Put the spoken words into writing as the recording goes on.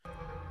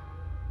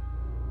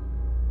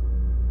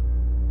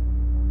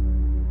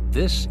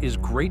This is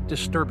Great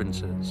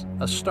Disturbances,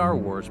 a Star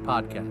Wars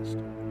podcast.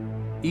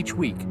 Each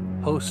week,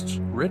 hosts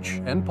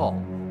Rich and Paul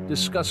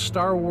discuss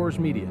Star Wars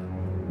media,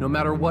 no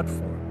matter what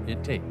form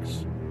it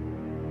takes.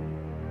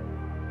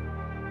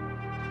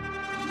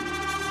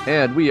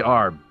 And we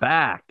are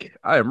back.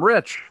 I am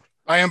Rich.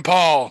 I am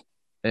Paul.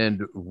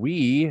 And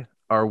we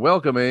are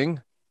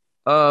welcoming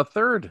a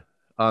third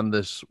on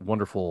this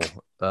wonderful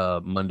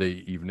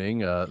Monday evening.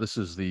 This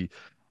is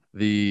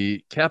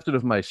the captain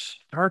of my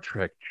Star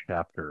Trek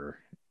chapter.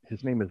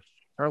 His name is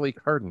Charlie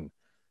Carden.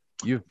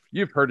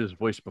 You've heard his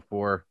voice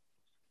before.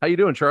 How you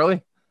doing,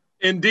 Charlie?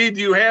 Indeed,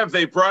 you have.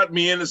 They brought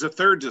me in as a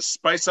third to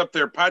spice up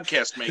their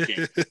podcast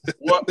making.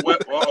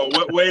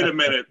 Wait a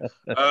minute.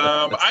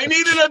 I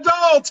need an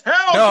adult.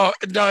 Help!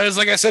 No. It's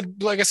like I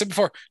said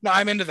before. No,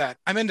 I'm into that.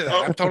 I'm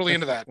totally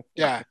into that.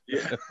 Yeah.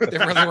 It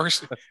really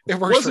works. It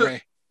works for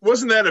me.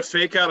 Wasn't that a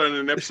fake out on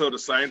an episode of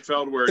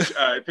Seinfeld where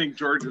I think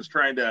George was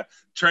trying to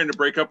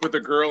break up with a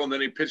girl and then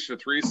he pitched a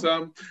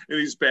threesome and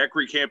he's back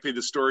recapping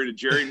the story to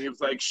Jerry and he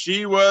was like,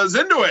 she was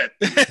into it.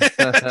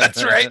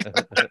 That's right.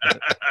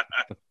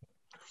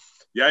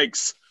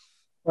 Yikes.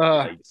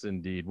 Yikes,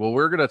 indeed. Well,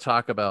 we're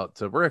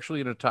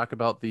actually going to talk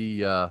about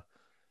the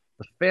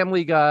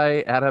Family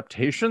Guy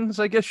adaptations,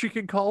 I guess you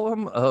could call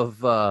them, of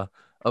the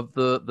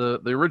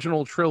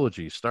original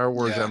trilogy, Star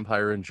Wars,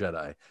 Empire, and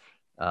Jedi.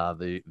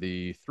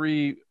 The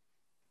three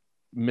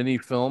mini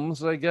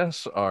films, I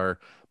guess, are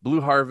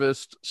Blue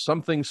Harvest,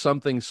 Something,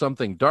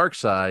 Dark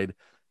Side,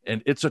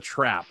 and It's a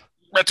Trap.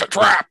 It's a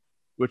Trap.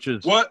 Which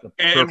is what?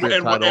 And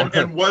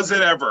was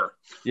it ever?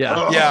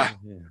 Yeah.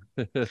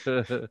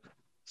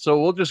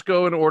 So we'll just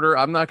go in order.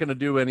 I'm not going to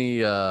do any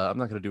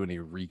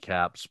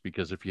recaps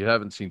because if you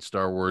haven't seen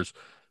Star Wars,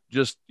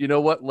 just, you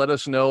know what? Let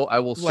us know. I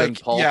will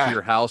send Paul to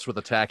your house with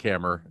a tack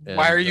hammer. And,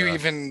 why are you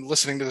even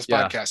listening to this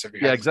podcast? If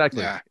you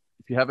exactly. Yeah.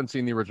 If you haven't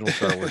seen the original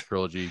Star Wars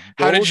trilogy,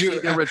 how did you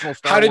the original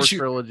Star Wars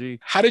trilogy?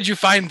 How did you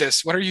find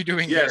this? What are you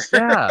doing here?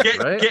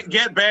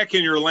 Get back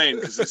in your lane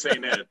because this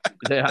ain't it.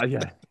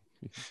 Yeah.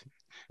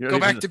 Go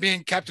back to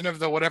being captain of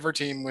the whatever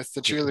team with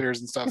the cheerleaders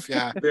and stuff.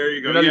 Yeah. There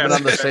you go. You're not even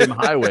on the same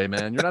highway,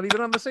 man. You're not even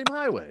on the same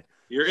highway.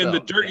 You're in the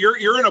dirt.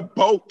 You're in a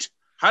boat.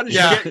 How did you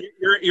get?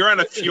 You're on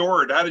a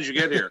fjord. How did you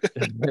get here?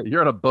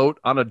 You're on a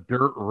boat on a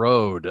dirt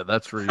road.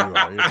 That's where you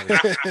are.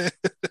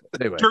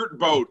 Anyway. Dirt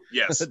boat.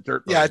 Yes.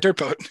 Dirt boat. Yeah, dirt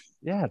boat.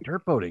 Yeah,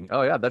 dirt boating.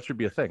 Oh yeah, that should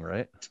be a thing,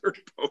 right? Dirt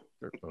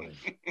boating.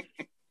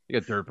 You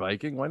get dirt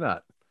biking. Why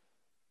not?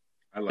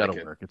 I like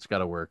it. Work. It's got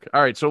to work.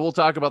 All right, so we'll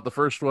talk about the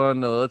first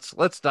one.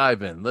 Let's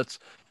dive in.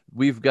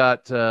 We've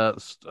got a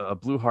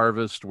Blue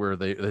Harvest where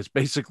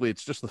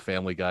it's just the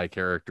Family Guy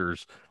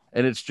characters,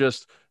 and it's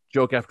just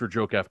joke after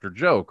joke after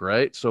joke,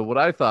 right? So what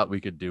I thought we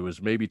could do is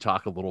maybe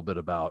talk a little bit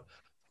about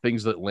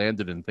things that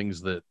landed and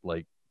things that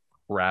like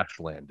crash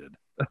landed.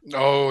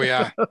 Oh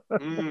yeah.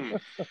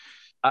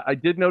 I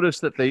did notice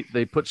that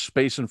they put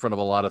space in front of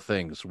a lot of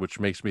things, which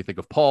makes me think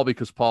of Paul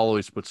because Paul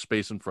always puts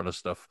space in front of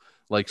stuff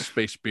like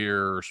space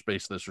beer or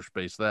space this or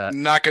space that.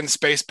 Knocking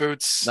space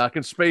boots. There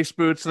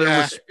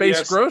was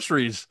space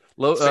groceries.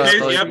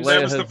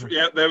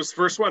 That was the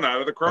first one out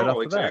of the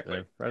crawl.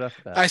 Exactly. Right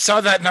after that. I saw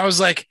that and I was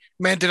like,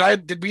 man,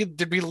 did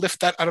we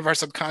lift that out of our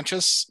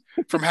subconscious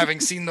from having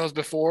seen those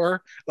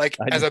before, like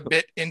as a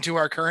bit into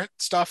our current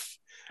stuff?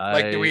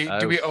 Like, do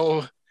we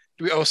owe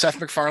Seth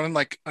MacFarlane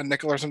like a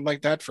nickel or something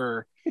like that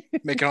for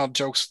making all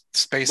jokes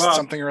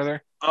something or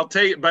other? I'll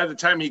tell you, by the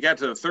time he got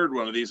to the third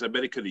one of these, I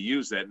bet he could have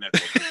used that nickel.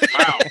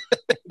 Wow.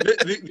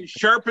 the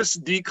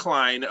sharpest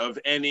decline of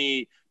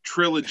any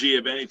trilogy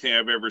of anything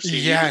I've ever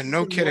seen. Yeah,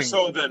 no kidding. More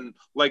so than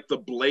like the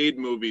Blade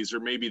movies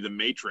or maybe the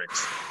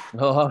Matrix.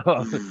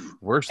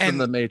 Worse than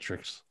the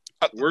Matrix.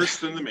 Worse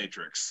than the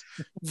Matrix.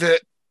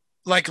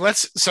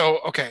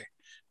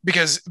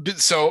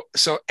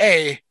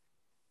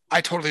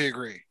 I totally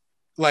agree.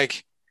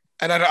 Like,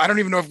 and I don't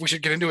even know if we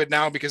should get into it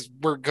now because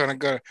we're trying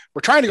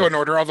to go in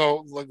order.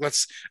 Although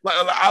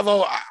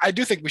I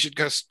do think we should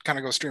kind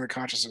of go stream of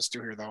consciousness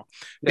too here though,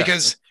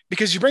 because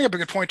you bring up a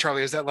good point,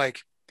 Charlie, is that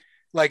like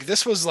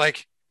this was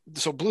like,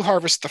 so Blue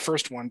Harvest, the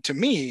first one, to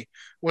me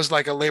was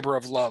like a labor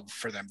of love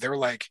for them. They were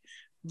like,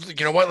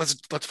 you know what,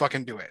 let's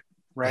fucking do it,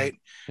 right?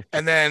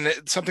 And then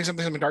something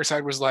Dark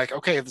Side was like,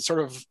 okay, the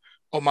sort of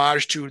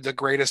homage to the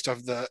greatest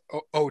of the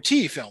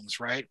OT films,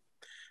 right?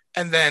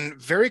 And then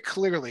very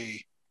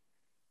clearly,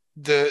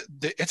 the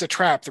It's a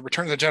Trap, the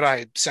Return of the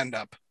Jedi send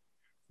up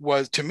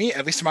was, to me,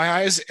 at least to my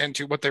eyes and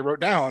to what they wrote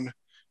down,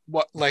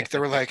 they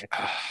were like,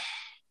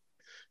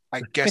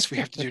 I guess we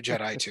have to do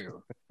Jedi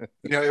too.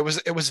 You know, it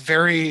was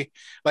very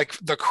like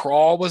the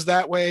crawl was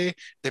that way.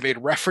 They made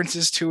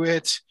references to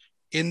it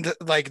in the,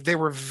 like, they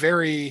were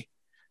very,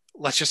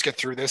 let's just get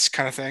through this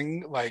kind of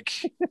thing. Like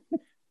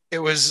it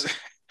was,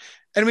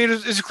 I mean,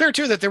 it's clear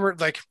too that they were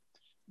like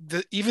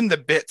even the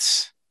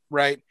bits,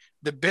 right?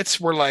 The bits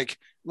were like,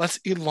 let's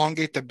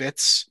elongate the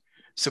bits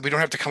so we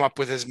don't have to come up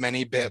with as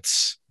many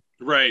bits.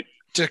 Right.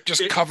 To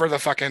just cover the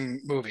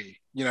fucking movie.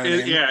 You know what I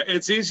mean? Yeah,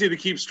 it's easy to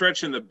keep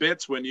stretching the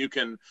bits when you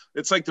can.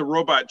 It's like the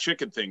robot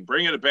chicken thing,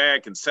 bringing it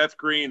back. And Seth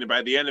Green, and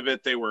by the end of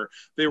it, they were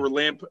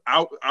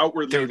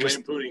outwardly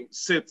lampooning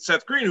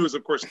Seth Green, who is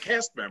of course a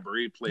cast member.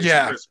 He plays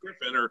Chris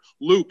Griffin or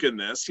Luke in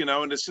this,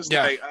 and it's just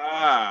like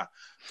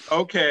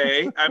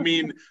okay. I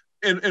mean.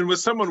 And with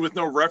someone with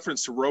no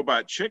reference to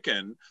Robot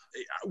Chicken,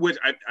 which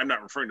I'm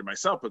not referring to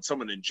myself, but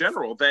someone in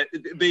general, that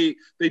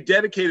they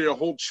dedicated a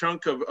whole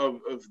chunk of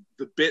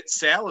the bit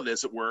salad,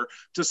 as it were,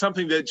 to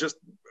something that just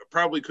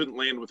probably couldn't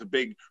land with a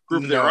big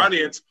group of their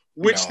audience,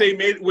 which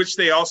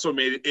they also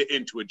made it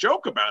into a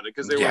joke about it,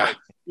 because they were like,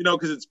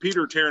 because it's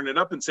Peter tearing it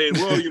up and saying,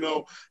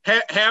 well,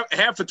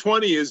 half of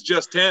 20 is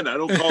just 10. I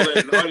don't call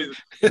that an audience.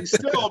 And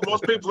still,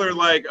 most people are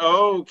like,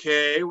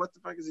 okay, what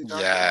the fuck is he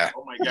talking about?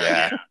 Oh my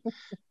God,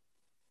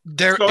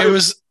 It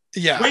was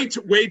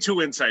way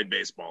too inside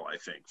baseball, I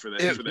think, for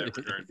that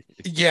regard.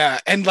 Yeah,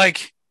 and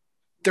like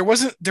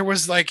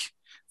there's like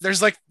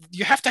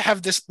you have to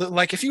have this,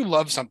 like, if you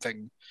love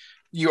something,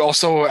 you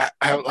also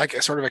have,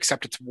 like, sort of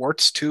accept its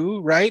warts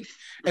too, right?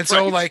 And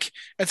so like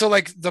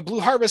the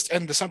Blue Harvest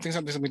and the something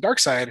dark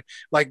side,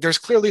 like there's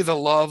clearly the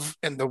love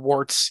and the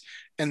warts,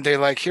 and they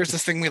like, here's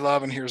this thing we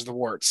love and here's the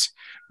warts.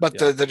 But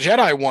the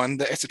Jedi one,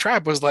 the It's a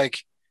Trap, was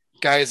like,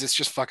 guys, it's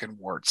just fucking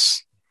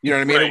warts. You know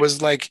what I mean? Right. It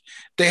was like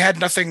they had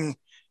nothing.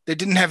 They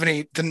didn't have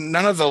any.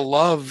 None of the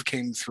love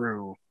came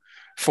through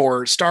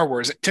for Star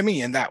Wars to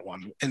me in that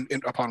one. And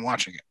upon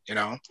watching it,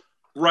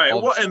 Right.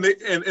 Well, and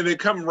they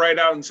come right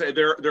out and say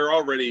they're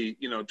already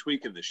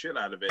tweaking the shit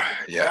out of it.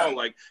 They're all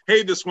like,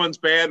 hey, this one's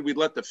bad. We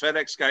let the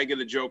FedEx guy get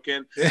a joke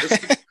in.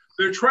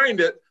 They're trying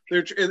to.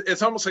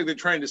 It's almost like they're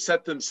trying to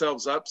set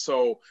themselves up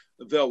so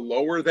they'll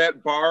lower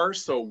that bar.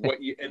 So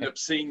what you end up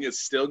seeing is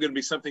still going to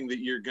be something that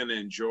you're going to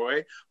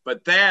enjoy.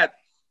 But that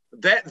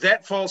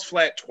falls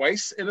flat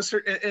twice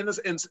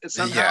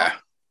somehow,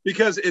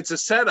 because it's a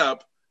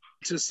setup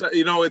to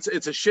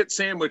it's a shit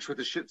sandwich with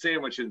a shit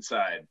sandwich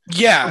inside.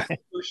 Yeah,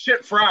 or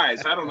shit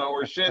fries. I don't know,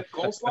 or shit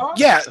coleslaw.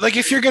 Yeah, like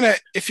if you're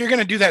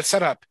gonna do that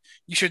setup,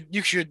 you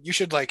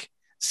should like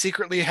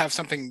secretly have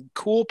something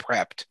cool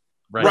prepped,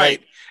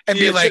 right? And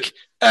be like,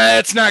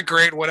 it's not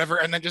great, whatever,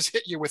 and then just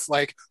hit you with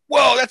like,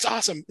 whoa, that's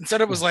awesome. Instead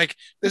of was like,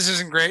 this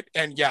isn't great,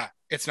 and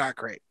it's not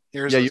great.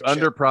 You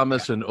under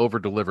promise and over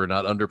deliver,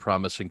 not under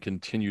promise and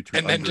continue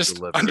to then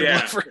just under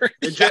deliver.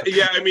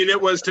 I mean, it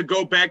was, to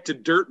go back to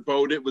Dirt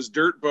Boat. It was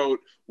Dirt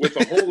Boat with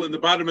a hole in the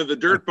bottom of the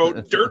dirt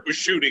boat. Dirt was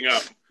shooting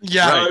up.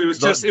 Yeah, it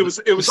was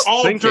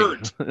all sinking.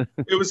 Dirt.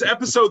 It was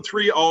episode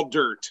 3, all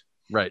dirt.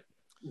 Right.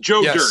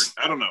 Dirt.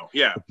 I don't know.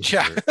 Yeah.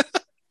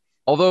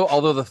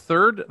 Although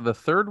the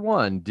third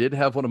one did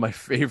have one of my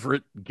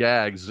favorite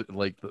gags,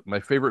 like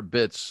my favorite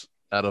bits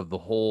out of the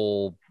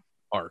whole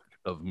arc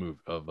of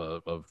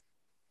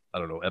I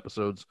don't know,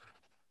 episodes.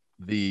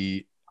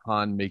 The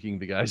Han making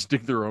the guys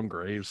dig their own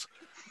graves.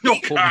 Oh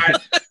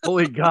God!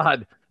 Holy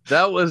God!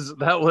 That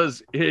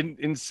was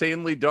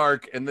insanely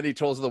dark. And then he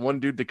tells the one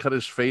dude to cut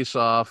his face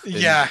off.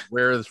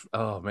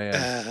 Oh man,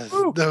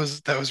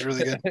 that was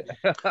really good.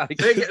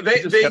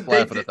 they kept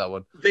laughing at that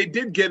one. They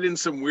did get in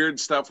some weird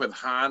stuff with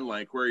Han,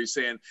 like where he's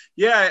saying,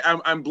 "Yeah,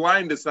 I'm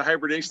blind. It's the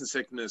hibernation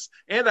sickness,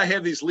 and I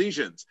have these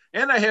lesions,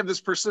 and I have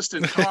this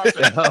persistent cough."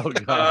 Oh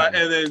God!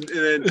 And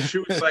then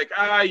Chewie's like,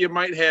 you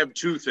might have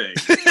two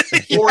things,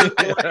 or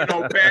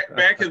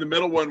back in the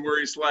middle one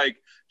where he's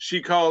like,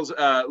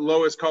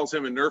 Lois calls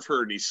him a nerf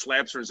herd, and he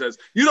slaps her and says,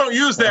 "You don't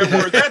use that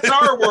word. That's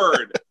our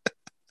word."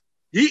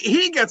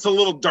 He gets a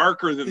little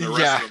darker than the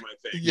rest of them, I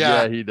think.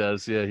 Yeah, he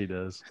does. Yeah, he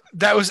does.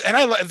 That was, and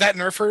I that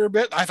nerf herder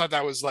bit. I thought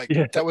that was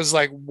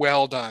like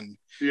well done.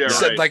 Yeah,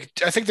 right. Like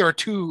I think there were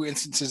 2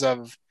 instances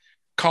of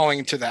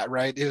calling to that.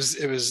 Right. It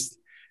was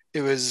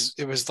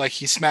like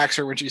he smacks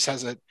her when she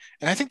says it,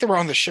 and I think they were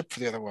on the ship for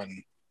the other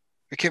one.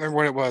 I can't remember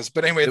what it was,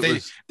 but anyway,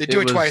 they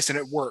do it twice and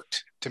it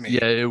worked to me.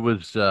 Yeah, it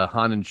was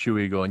Han and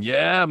Chewie going,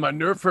 "Yeah, my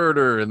nerf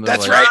herder," and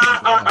that's like,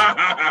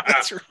 right.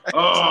 That's right.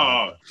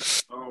 Oh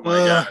my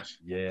gosh.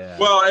 Yeah.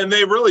 Well, and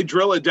they really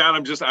drill it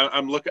down.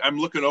 I'm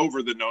looking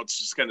over the notes,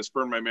 just kind of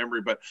spurn my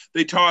memory, but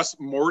they toss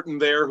Morton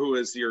there, who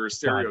is your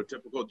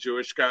stereotypical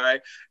Jewish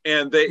guy,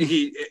 and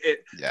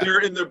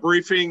they're in the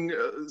briefing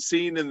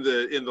scene in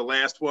the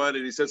last one,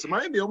 and he says, "Am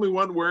I the only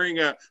one wearing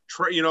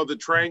the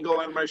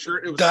triangle on my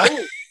shirt?" It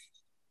was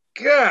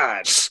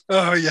God.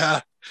 Oh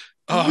yeah.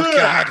 Oh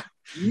God.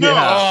 No.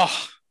 Yeah.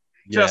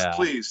 Just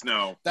please,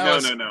 no. No.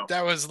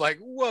 That was like,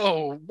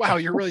 whoa, wow,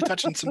 you're really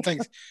touching some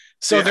things.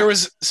 So there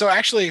was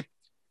actually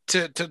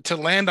to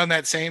land on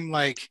that same,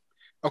 like,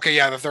 okay,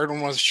 the third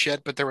one was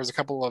shit, but there was a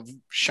couple of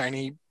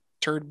shiny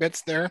turd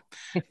bits there.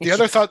 The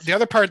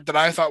other part that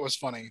I thought was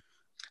funny,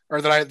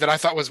 or that I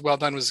thought was well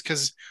done, was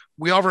because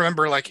we all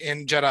remember, like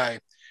in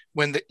Jedi,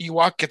 when the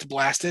Ewok gets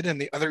blasted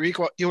and the other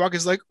Ewok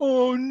is like,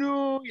 "Oh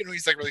no,"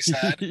 he's like really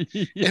sad.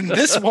 In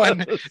this one,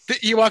 the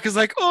Ewok is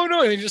like, "Oh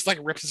no," and he just like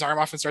rips his arm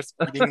off and starts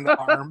eating the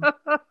arm.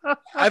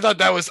 I thought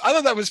that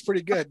was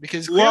pretty good,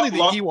 because clearly the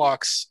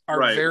Ewoks are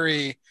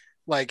very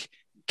like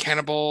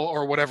cannibal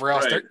or whatever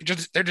else. Right.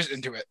 They're just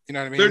into it. You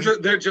know what I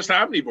mean? They're just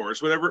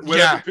omnivores. Whatever.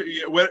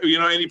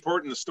 Any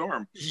port in the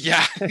storm.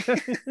 Yeah.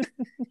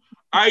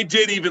 I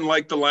did even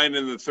like the line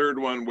in the third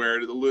one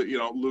where Luke,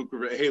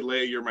 hey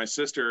Leia, you're my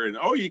sister, and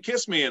oh, you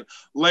kissed me, and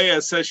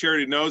Leia says she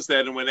already knows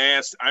that, and when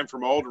asked, I'm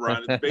from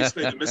Alderaan. It's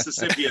basically the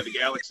Mississippi of the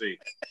galaxy.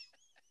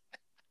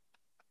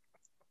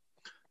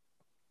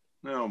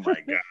 Oh my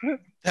god,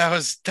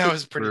 that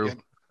was pretty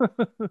good.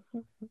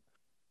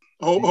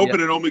 Hoping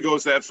it only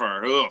goes that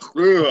far. Ugh.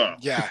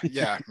 Yeah.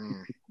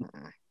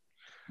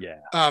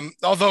 Yeah.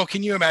 Although,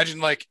 can you imagine,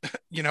 like,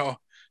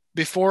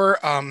 before,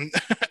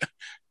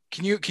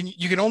 you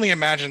can only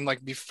imagine,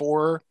 like,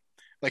 before,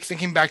 like,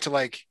 thinking back to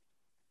like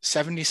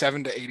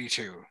 77 to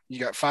 82, you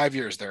got 5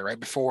 years there, right?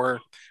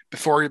 Before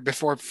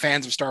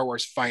fans of Star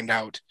Wars find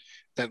out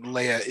that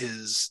Leia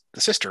is the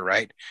sister,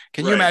 right?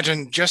 Can you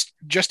imagine just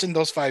in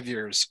those 5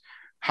 years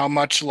how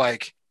much,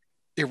 like,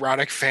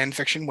 erotic fan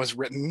fiction was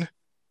written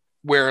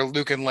where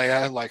Luke and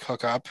Leia, like,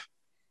 hook up?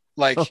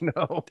 Like,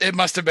 It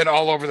must have been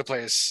all over the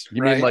place.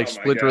 You mean like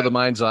Splinter of the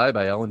Mind's Eye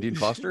by Alan Dean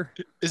Foster?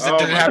 Did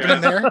it happen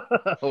in there?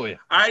 Oh yeah.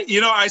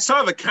 I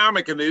saw the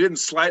comic and they didn't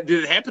slide.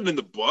 Did it happen in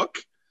the book?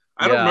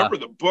 I don't remember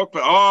the book,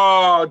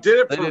 but did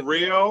it for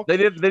real? They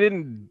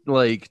didn't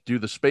like do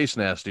the space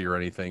nasty or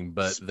anything,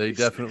 but they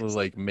definitely nasty.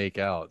 Like make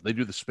out. They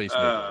do the space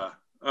makeout.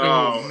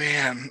 Oh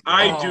man,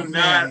 I do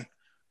not.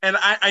 And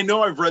I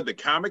know I've read the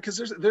comic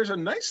because there's a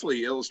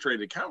nicely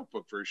illustrated comic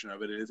book version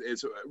of it.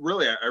 It's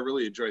really, I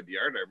really enjoyed the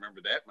art. I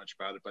remember that much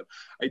about it, but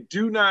I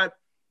do not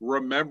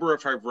remember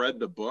if I've read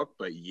the book.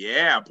 But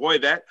yeah, boy,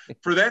 that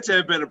to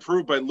have been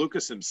approved by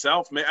Lucas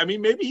himself. I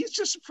mean, maybe he's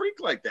just a freak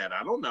like that.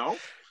 I don't know.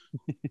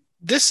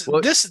 This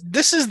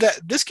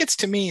gets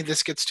to me.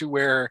 This gets to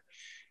where,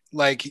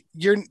 like,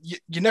 you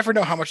never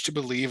know how much to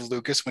believe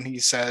Lucas when he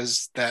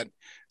says that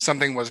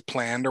something was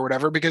planned or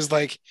whatever, because,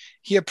 like,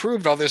 he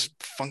approved all this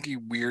funky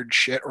weird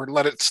shit or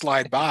let it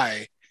slide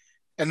by,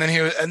 and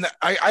then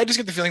I just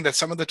get the feeling that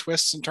some of the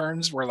twists and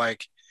turns were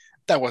like,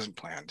 that wasn't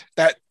planned.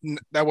 That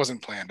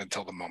wasn't planned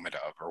until the moment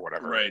of or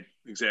whatever. Right.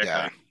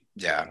 Exactly.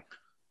 Yeah.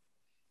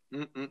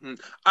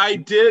 I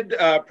did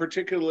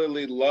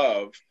particularly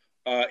love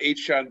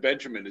H. John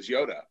Benjamin as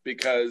Yoda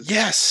because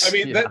yes, I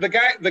mean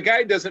the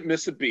guy doesn't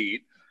miss a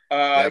beat.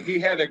 He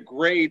had a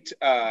great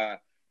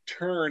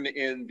turn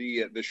in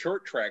the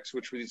short tracks,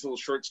 which were these little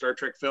short Star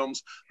Trek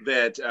films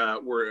that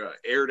were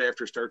aired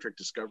after Star Trek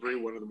Discovery,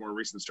 one of the more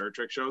recent Star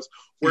Trek shows,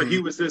 where he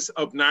was this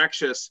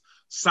obnoxious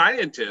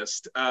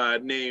scientist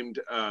named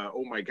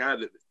oh my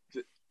god.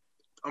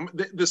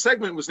 The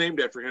segment was named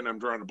after him. I'm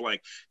drawing a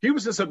blank. He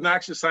was this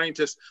obnoxious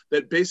scientist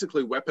that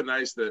basically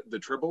weaponized the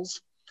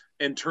Tribbles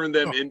and turned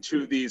them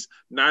into these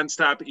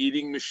nonstop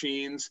eating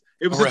machines.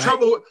 It was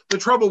the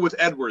trouble with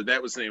Edward.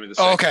 That was the name of the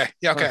segment. Okay.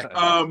 Yeah. Okay.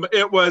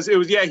 It was. He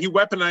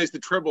weaponized the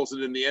Tribbles,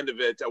 and in the end of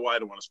it, well, I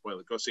don't want to spoil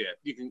it. Go see it.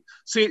 You can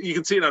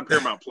see it on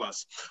Paramount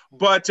Plus.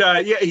 But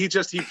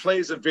he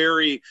plays a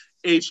very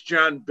H.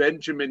 John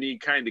Benjamin-y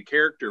kind of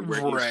character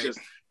where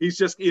he's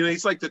just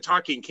he's like the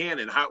talking can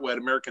in Hot Wet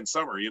American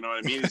Summer. You know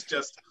what I mean? He's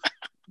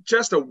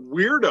just a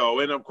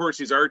weirdo, and of course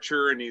he's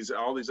Archer and he's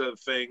all these other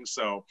things.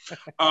 So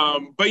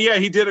but yeah,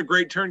 he did a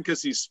great turn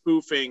because he's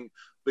spoofing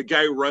the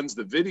guy who runs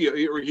the video,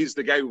 or he's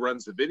the guy who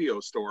runs the video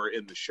store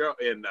in the show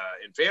in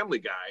Family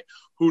Guy,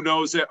 who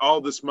knows that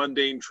all this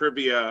mundane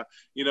trivia.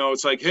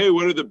 It's like, hey,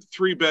 what are the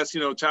 3 best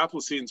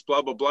topless scenes,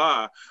 blah blah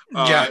blah.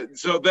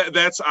 So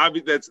that's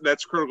obvious.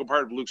 That's a critical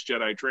part of Luke's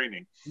Jedi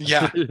training.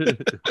 Yeah.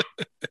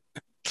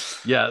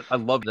 Yeah, I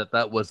love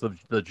that was the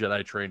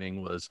Jedi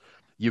training was,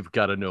 you've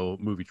got to know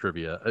movie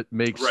trivia. It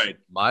makes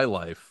my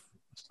life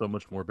so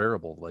much more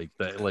bearable, like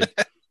that,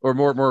 or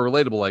more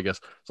relatable, I guess.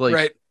 It's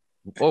like,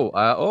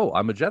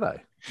 I'm a Jedi.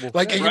 Well,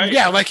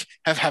 like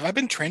have I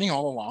been training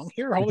all along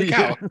here? Holy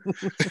cow!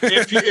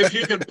 if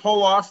you can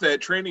pull off that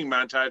training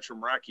montage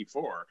from Rocky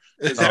IV,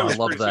 I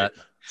love that.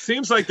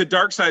 Seems like the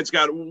dark side's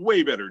got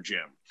way better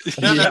Jim.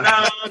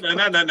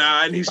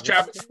 And he's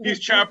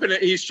chopping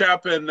at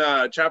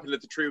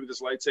the tree with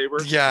his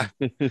lightsaber. Yeah,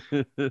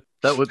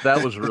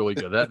 that was really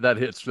good. That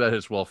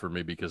hits well for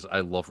me because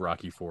I love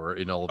Rocky IV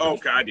in all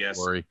of its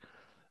glory.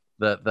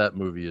 That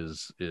movie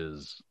is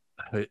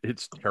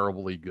it's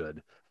terribly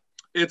good.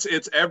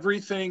 It's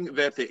everything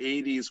that the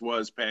 80s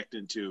was packed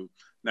into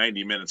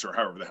 90 minutes or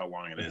however the hell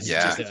long it is.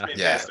 Yeah, it's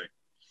fantastic.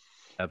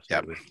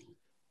 Absolutely.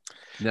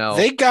 Now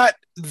they got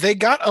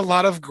a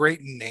lot of great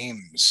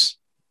names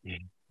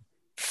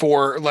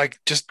for, like,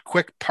 just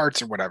quick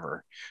parts or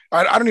whatever.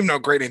 I don't even know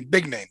great names,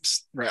 big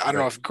names, right? I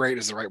don't know if great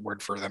is the right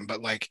word for them,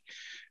 but like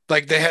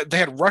they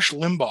had Rush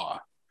Limbaugh.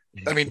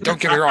 I mean, don't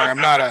get me wrong,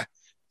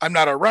 I'm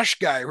not a Rush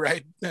guy,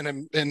 right?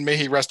 And may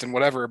he rest in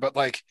whatever, but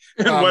like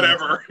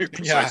whatever.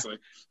 Precisely.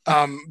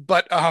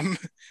 But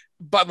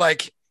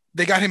like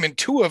they got him in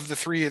 2 of the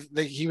 3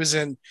 that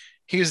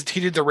he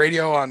did the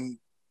radio on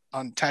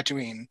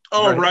Tatooine.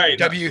 Oh, right.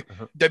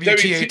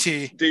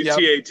 WTAT.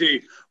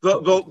 DTAT.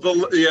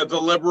 The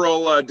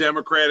liberal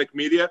Democratic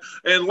media.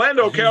 And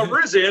Lando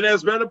Calrissian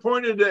has been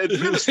appointed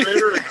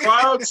administrator in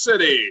Cloud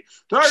City.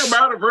 Talk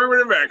about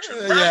affirmative action.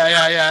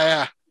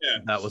 Yeah.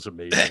 That was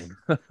amazing.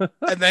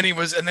 and then he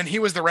was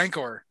the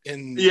Rancor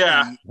in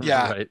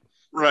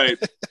Right.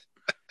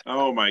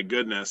 Oh my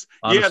goodness.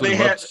 Honestly, they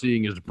loved had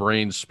seeing his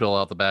brain spill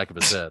out the back of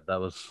his head. That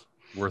was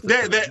worth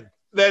it.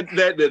 That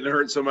didn't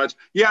hurt so much.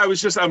 Yeah,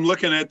 I'm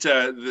looking at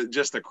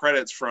just the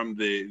credits from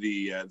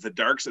the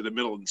Darks of the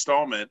middle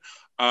installment.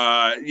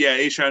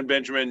 Ashawn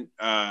Benjamin,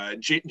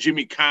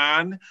 Jimmy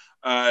Kahn,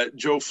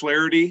 Joe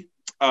Flaherty,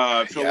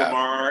 Phil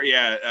Lamar,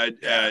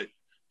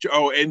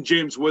 and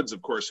James Woods,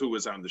 of course, who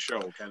was on the show,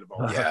 kind of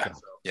all.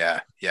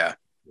 Yeah.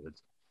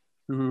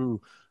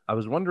 Ooh, I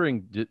was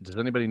wondering, does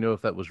anybody know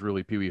if that was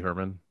really Pee Wee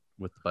Herman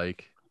with the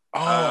bike? Oh,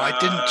 I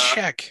didn't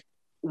check.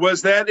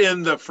 Was that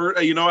in the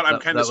first? You know what? I'm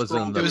kind of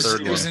scrolling. It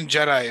was in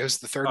Jedi. It was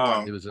the third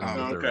one. It was in the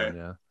third one.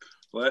 Yeah.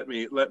 Let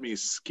me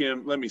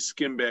skim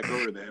back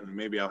over that, and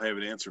maybe I'll have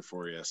an answer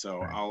for you.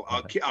 So I'll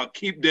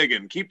keep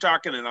digging, keep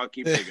talking, and I'll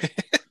keep digging.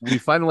 We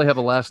finally have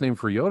a last name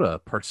for Yoda,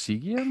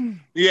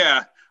 Parsegian.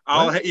 Yeah.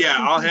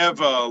 I'll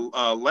have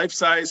a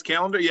life-size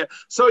calendar. Yeah.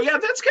 So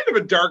that's kind of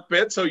a dark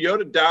bit. So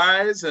Yoda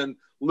dies and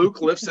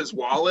Luke lifts his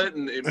wallet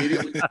and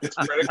immediately gets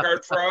credit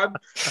card fraud.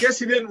 Guess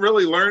he didn't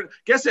really learn.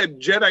 Guess that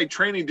Jedi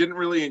training didn't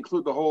really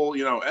include the whole,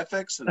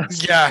 ethics and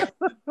things of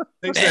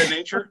that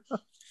nature.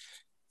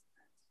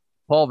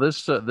 Paul,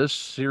 this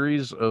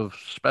series of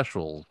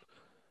specials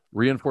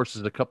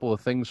reinforces a couple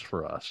of things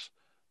for us.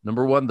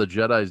 Number one, the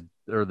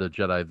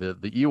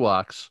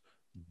Ewoks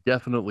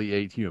definitely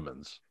ate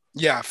humans.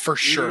 Yeah, for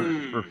sure.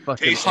 For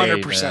fucking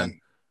 100%.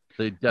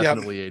 They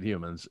definitely ate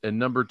humans. And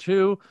number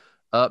two,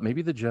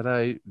 maybe the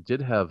Jedi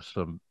did have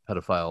some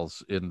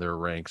pedophiles in their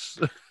ranks.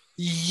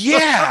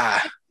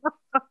 Yeah.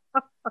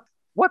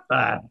 What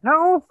the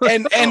hell?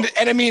 And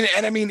I mean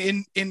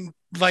in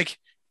like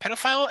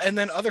pedophile and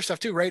then other stuff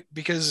too, right?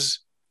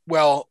 Because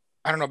I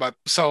don't know about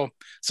so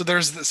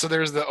there's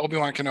the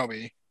Obi-Wan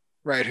Kenobi,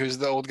 right? Who's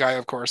the old guy,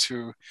 of course,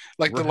 who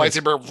the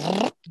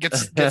lightsaber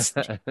gets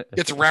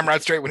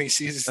ramrod straight when he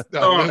sees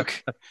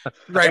Luke,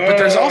 right? But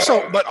there's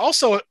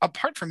also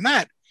apart from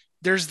that,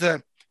 there's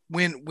the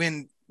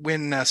when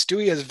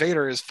Stewie as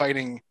Vader is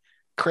fighting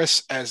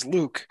Chris as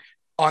Luke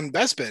on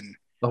Bespin,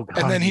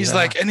 and then he's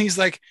like,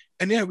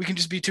 we can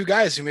just be two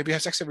guys who maybe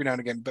have sex every now and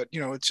again, but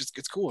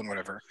it's cool and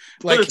whatever.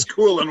 Like it's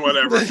cool and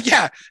whatever.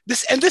 Yeah,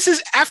 this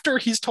is after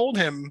he's told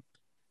him,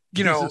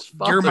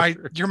 you're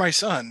my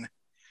son.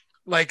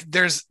 Like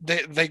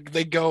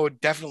they go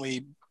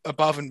definitely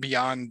above and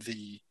beyond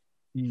the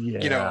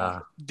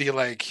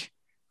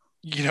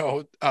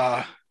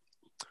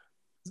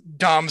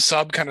dom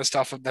sub kind of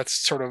stuff that's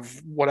sort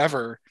of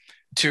whatever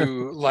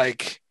to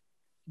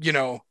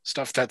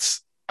stuff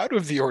that's out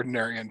of the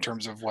ordinary in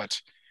terms of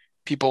what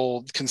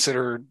people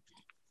consider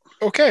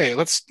okay,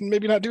 let's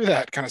maybe not do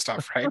that kind of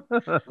stuff, right?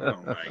 Oh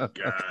my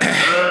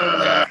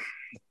god.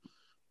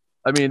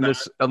 I mean,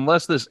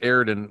 unless this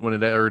aired when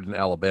it aired in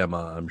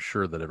Alabama, I'm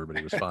sure that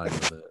everybody was fine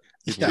with it.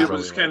 People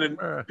just kind of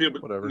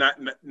whatever,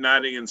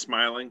 nodding and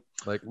smiling.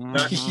 Like,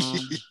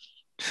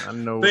 I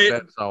know what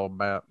that's all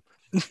about.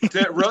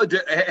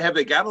 Have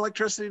they got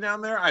electricity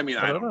down there? I mean,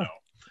 I don't know.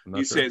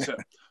 You say so.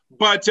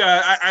 But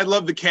I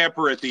love the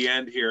capper at the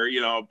end here.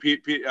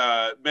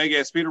 Meg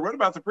asked Peter, what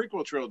about the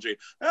prequel trilogy?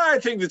 I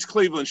think this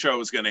Cleveland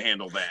show is going to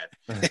handle that.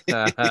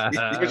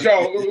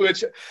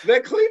 which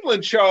that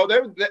Cleveland show,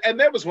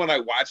 that was when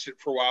I watched it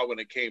for a while when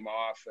it came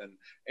off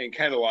and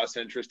kind of lost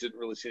interest, didn't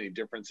really see any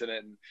difference in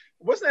it. And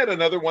wasn't that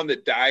another one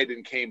that died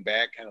and came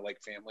back kind of like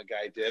Family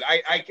Guy did?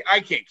 I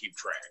can't keep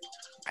track.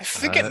 I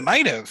think it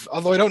might have,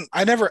 although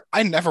I never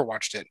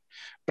watched it,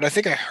 but I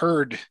think I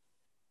heard.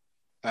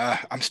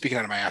 I'm speaking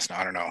out of my ass now.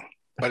 I don't know,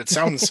 but it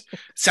sounds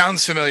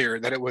familiar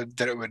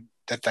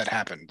that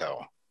happened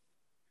though.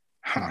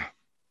 Huh.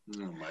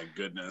 Oh my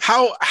goodness.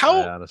 How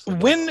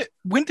when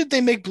did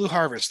they make Blue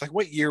Harvest? Like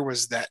what year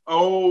was that?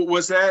 Oh,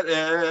 was that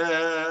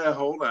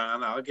hold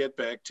on, I'll get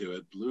back to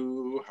it.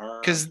 Blue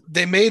Harvest. Because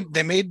they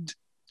made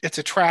It's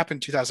a Trap in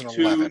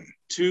 2011.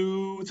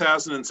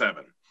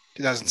 2007.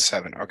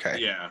 2007. Okay.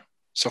 Yeah.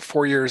 So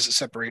 4 years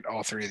separate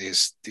all three of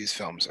these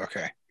films.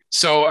 Okay.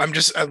 So I'm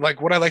just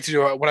like what I like to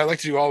do. What I like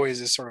to do always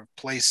is sort of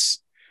place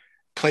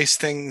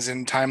things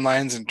in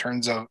timelines in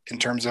terms of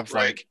right.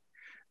 Like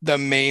the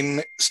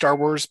main Star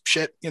Wars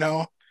shit,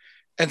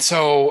 And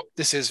so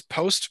this is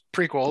post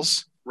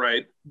prequels,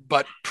 right?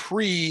 But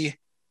pre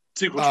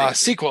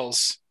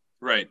sequels,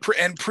 right?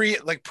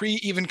 Pre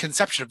even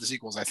conception of the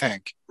sequels, I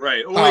think.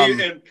 Right.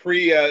 Well, and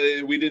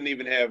pre we didn't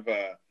even have.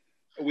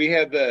 We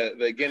had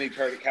the Genndy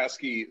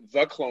Tartakovsky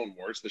The Clone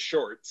Wars, the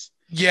shorts.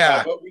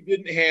 Yeah, but we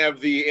didn't have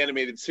the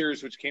animated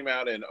series, which came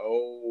out in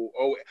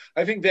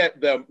I think that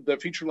the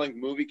feature length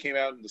movie came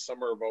out in the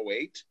summer of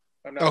 2008.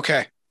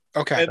 Okay.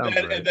 Okay.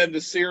 And then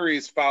the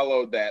series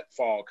followed that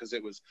fall because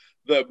it was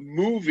the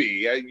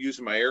movie. I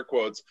using my air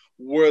quotes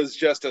was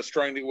just a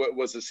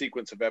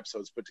sequence of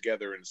episodes put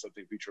together into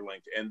something feature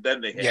length, and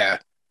then they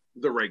had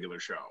the regular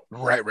show.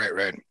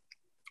 Right.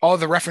 All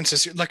the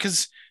references, like,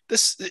 because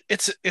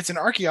it's an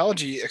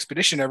archaeology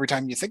expedition every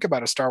time you think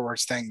about a Star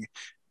Wars thing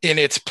in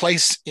its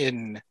place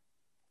in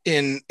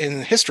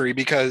history,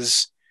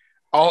 because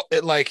all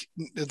it like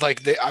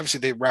they obviously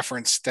they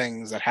reference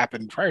things that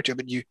happened prior to it,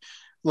 but you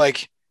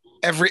like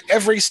every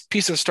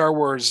piece of Star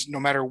Wars, no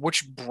matter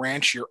which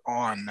branch you're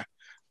on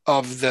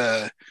of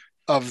the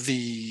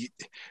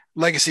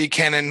legacy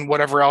canon,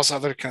 whatever else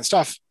other kind of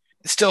stuff,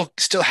 it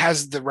still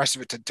has the rest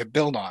of it to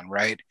build on,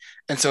 right?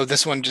 And so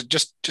this one,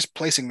 just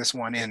placing this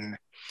one in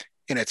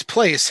its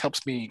place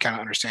helps me kind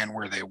of understand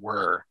where they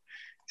were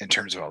in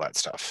terms of all that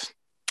stuff.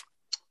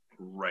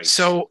 Right.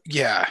 So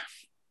yeah.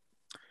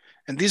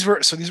 And these were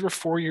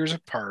 4 years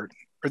apart,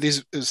 or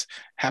these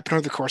happened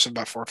over the course of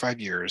about 4 or 5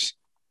 years.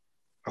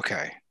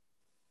 Okay.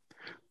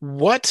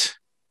 What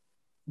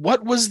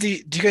was do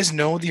you guys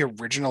know the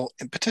original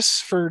impetus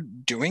for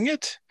doing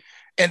it?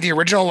 And the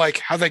original, like,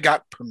 how they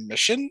got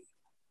permission?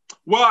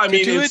 Well, I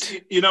mean,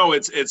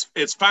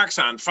 it's Fox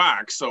on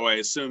Fox, so I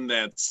assume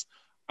that's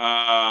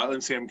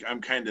let's see,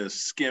 I'm kind of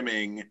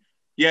skimming.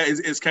 Yeah,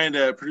 it's kind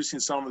of producing.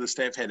 Some of the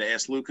staff had to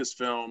ask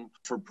Lucasfilm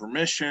for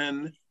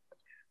permission,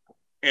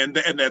 and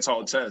that's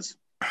all it says.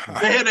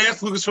 They had to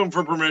ask Lucasfilm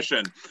for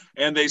permission,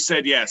 and they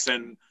said yes,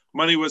 and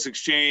money was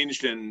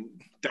exchanged and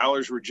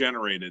dollars were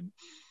generated.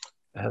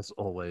 As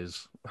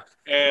always.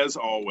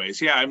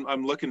 Yeah,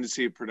 I'm looking to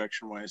see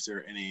production-wise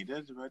there any.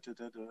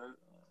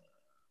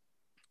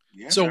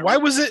 Yeah, so why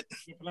was it?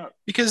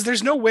 Because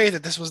there's no way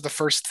that this was the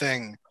first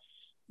thing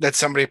that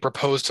somebody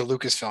proposed to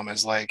Lucasfilm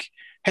as like,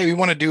 hey, we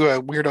want to do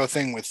a weirdo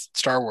thing with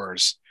Star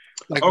Wars.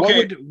 Like,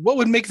 okay. What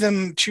would make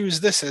them choose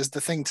this as the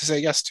thing to say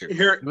yes to?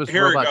 Here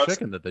Robot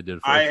Chicken that they did.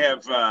 I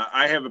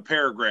have a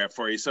paragraph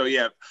for you. So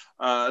yeah,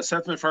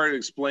 Seth MacFarlane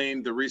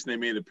explained the reason they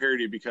made a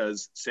parody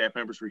because staff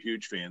members were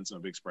huge fans. No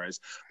big surprise.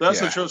 They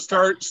also chose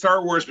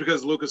Star Wars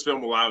because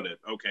Lucasfilm allowed it.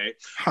 Okay,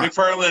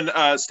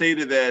 MacFarlane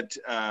stated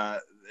that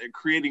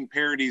creating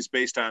parodies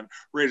based on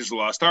Raiders of the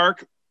Lost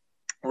Ark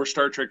or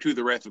Star Trek II,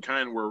 The Wrath of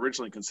Khan were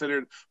originally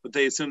considered, but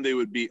they assumed they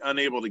would be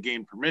unable to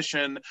gain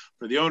permission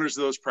for the owners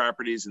of those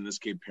properties, in this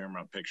case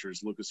Paramount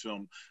Pictures.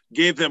 Lucasfilm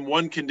gave them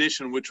one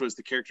condition, which was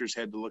the characters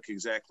had to look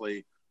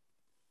exactly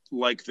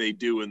like they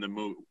do in the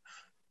movie.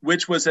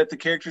 Which was that the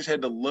characters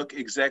had to look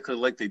exactly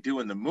like they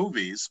do in the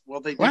movies. Well,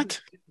 they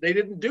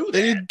didn't do that.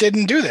 They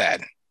didn't do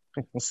that.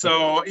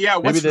 So yeah,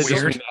 maybe that's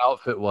weird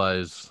outfit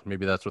wise.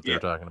 Maybe that's what they're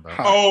talking about.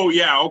 Oh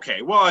yeah,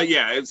 okay. Well,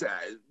 yeah, it's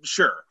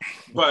sure,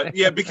 but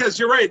yeah, because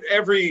you're right.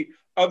 Every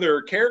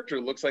other character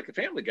looks like a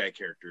Family Guy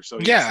character. So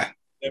yes,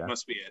 that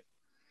must be it.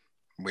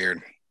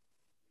 Weird,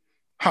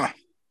 huh?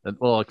 And,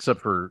 well,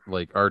 except for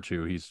like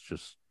R2,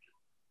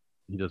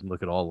 he doesn't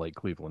look at all like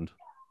Cleveland.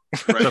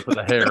 Right. Except for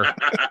the hair.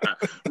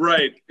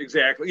 Right,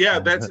 exactly. Yeah,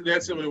 that's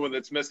the only one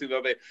that's missing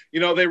though.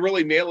 They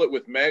really nail it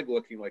with Meg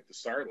looking like the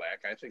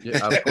Sarlacc. I think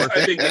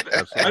I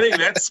think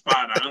that's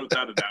spot on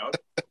without a doubt.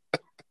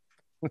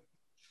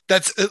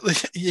 That's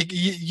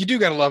you do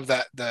gotta love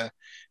that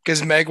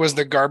because Meg was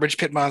the garbage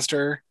pit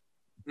monster,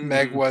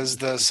 Meg was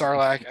the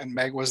Sarlacc, and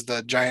Meg was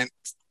the giant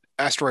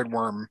asteroid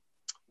worm.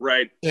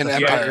 Right. In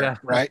Empire,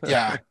 right?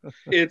 Yeah.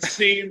 It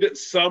seemed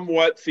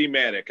somewhat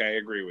thematic. I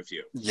agree with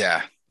you.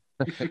 Yeah.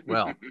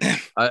 Well,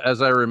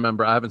 as I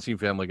remember, I haven't seen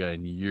Family Guy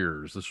in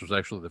years. This was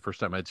actually the first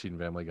time I'd seen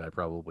Family Guy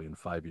probably in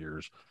 5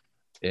 years.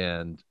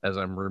 And as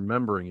I'm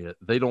remembering it,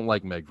 they don't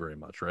like Meg very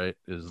much, right?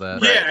 Is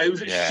that? Yeah, it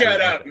was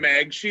shut up,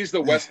 Meg. She's the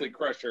Wesley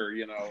Crusher,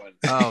 And,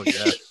 oh,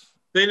 yes.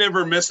 They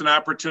never miss an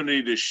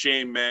opportunity to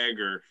shame Meg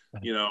or,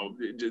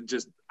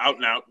 just out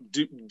and out,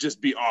 just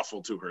be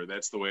awful to her.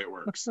 That's the way it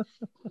works.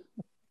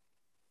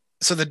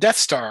 So the Death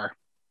Star,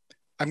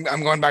 I'm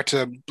going back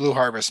to Blue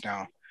Harvest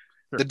now.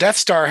 The Death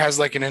Star has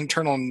like an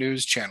internal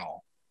news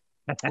channel.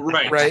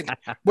 Right.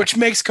 Which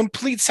makes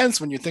complete sense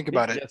when you think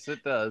about it. Yes,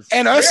 it does.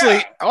 And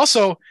honestly,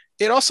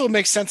 it also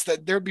makes sense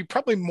that there'd be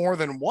probably more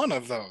than one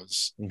of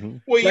those. Mm-hmm.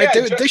 Well,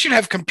 right? They should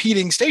have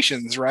competing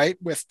stations, right?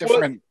 With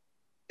different.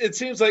 Well, it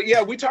seems like,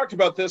 we talked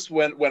about this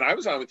when I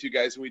was on with you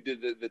guys and we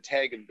did the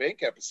Tag and Bank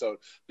episode.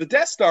 The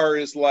Death Star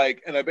is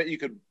like, and I bet you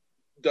could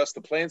dust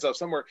the plans off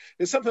somewhere,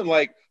 it's something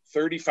like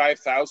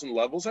 35,000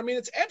 levels. I mean,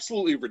 it's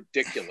absolutely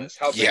ridiculous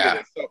how big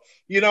it is. So,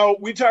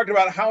 we talked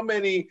about how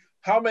many,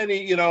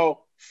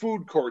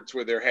 food courts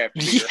where there have to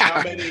be, or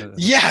how many,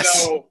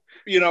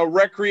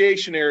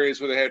 recreation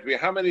areas where there have to be,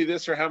 how many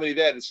this or how many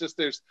that. It's just,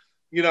 there's,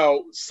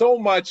 so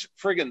much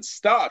friggin'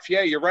 stuff.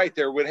 Yeah, you're right.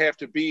 There would have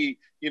to be,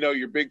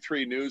 your big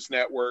three news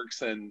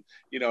networks and,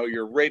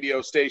 your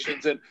radio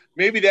stations. And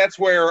maybe that's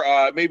where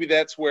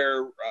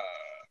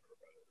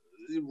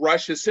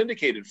Rush is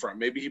syndicated from.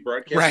 Maybe he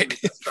broadcast from the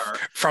Death Star.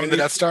 From the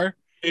Death Star?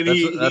 And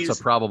that's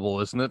a probable,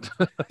 isn't it?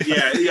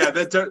 Yeah,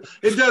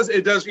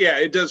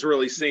 it does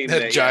really seem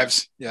that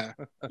jives. Yeah.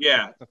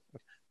 Yeah.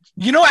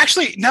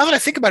 Actually, now that I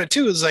think about it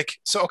too, is like,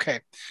 so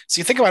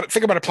you think about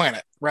a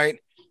planet, right?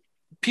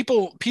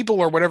 people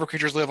or whatever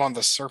creatures live on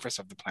the surface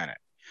of the planet.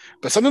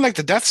 But something like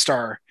the Death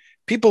Star,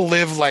 people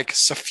live like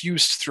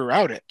suffused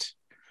throughout it,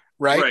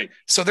 right? Right.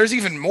 So there's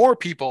even more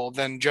people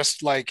than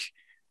just like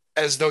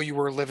as though you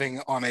were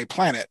living on a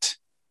planet.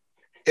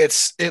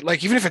 It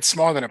like, even if it's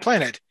smaller than a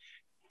planet,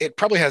 it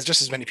probably has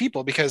just as many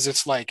people because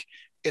it's like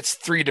it's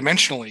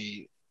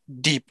 3-dimensionally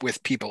deep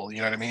with people. You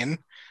know what I mean?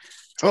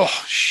 Oh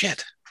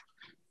shit.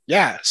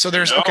 Yeah. So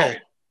there's okay.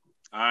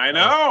 I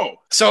know.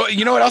 So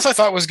you know what else I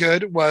thought was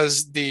good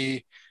was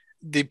the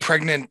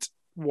pregnant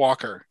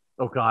walker.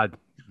 Oh God.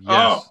 Yes.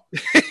 Oh,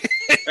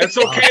 it's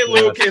okay,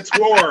 Luke. It's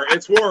war.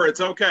 It's war. It's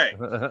okay.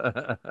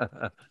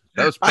 That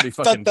was pretty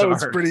fucking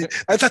dark.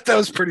 I thought that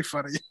was pretty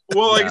funny.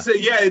 Well, like I said,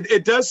 yeah,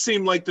 it does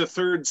seem like the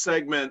third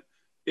segment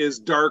is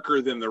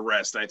darker than the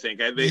rest. I think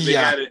they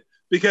had it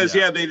because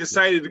they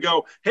decided to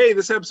go, hey,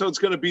 this episode's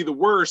going to be the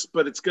worst,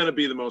 but it's going to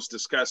be the most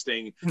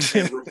disgusting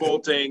and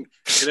revolting.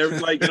 And they're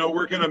like,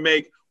 we're going to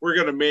make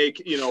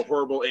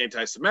horrible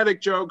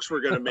anti-Semitic jokes. We're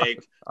going to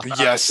make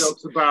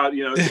jokes about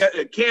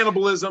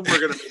cannibalism. We're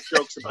going to make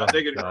jokes about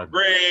digging in a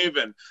grave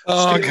and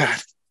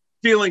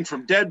stealing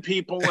from dead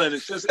people, and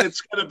it's going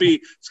to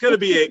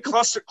be a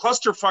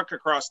clusterfuck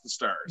across the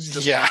stars.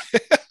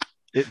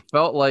 It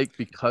felt like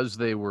because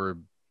they were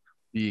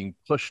being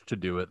pushed to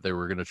do it, they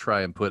were going to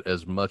try and put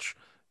as much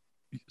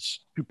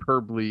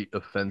superbly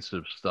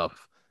offensive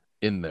stuff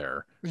in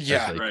there as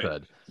they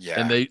could.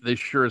 Yeah. And they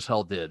sure as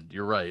hell did.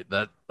 You're right.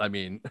 That, I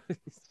mean,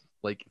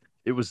 like,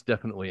 it was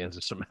definitely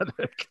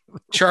anti-Semitic.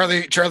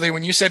 Charlie,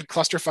 when you said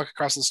clusterfuck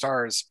across the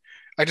stars,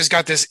 I just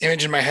got this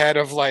image in my head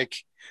of like,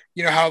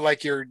 you know how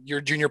like your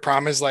junior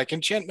prom is like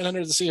Enchantment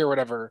Under the Sea or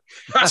whatever.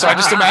 So I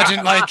just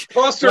imagine like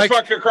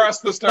clusterfuck across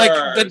the stars.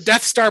 Like the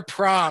Death Star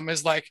prom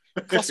is like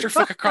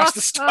clusterfuck across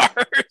the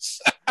stars.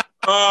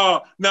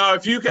 Oh, now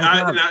if you can,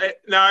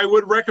 I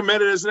would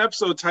recommend it as an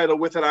episode title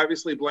with it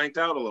obviously blanked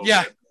out a little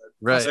bit.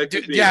 Right.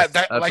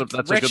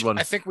 That's a good one.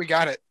 I think we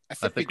got it. I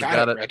think we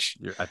got it, Rich.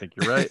 I think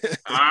you're right.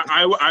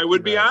 I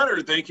would be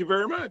honored. Thank you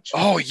very much.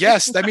 Oh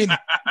yes, I mean,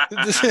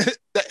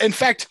 in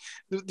fact,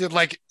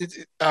 like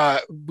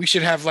we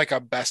should have like a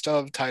best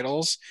of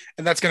titles,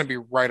 and that's going to be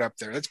right up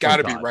there. That's got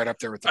to be right up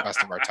there with the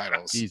best of our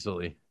titles.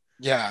 Easily.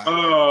 Yeah.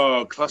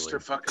 Oh,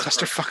 clusterfuck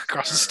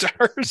across the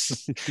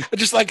stars.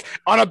 Just like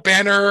on a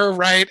banner,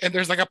 right? And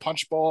there's like a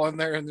punch bowl in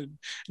there, and then,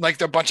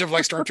 like a bunch of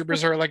like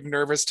stormtroopers are like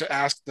nervous to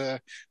ask the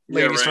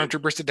lady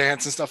stormtroopers to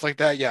dance and stuff like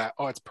that. Yeah.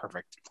 Oh, it's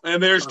perfect.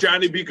 And there's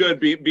Johnny B. Good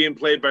being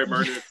played by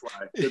Marty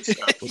McFly. Good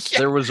stuff.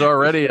 There was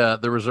already a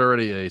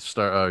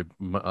Star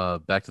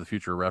Back to the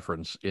Future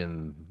reference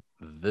in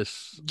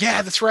this.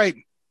 Yeah, that's right.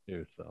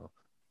 Too, so.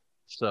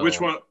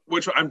 Which one?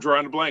 I'm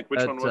drawing a blank.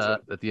 Which one was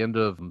it? At the end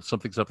of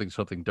something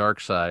Dark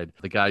Side,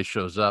 the guy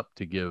shows up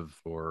to give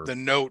the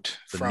note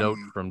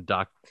from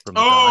Doc.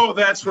 Doc.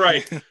 That's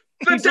right. The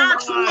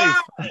Doc's alive.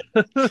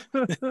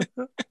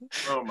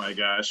 Oh my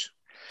gosh.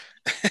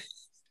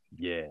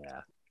 Yeah.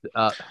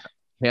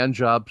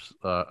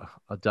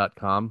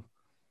 Handjobs.com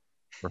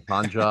or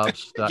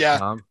handjobs.com.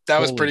 Yeah, that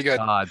was pretty good.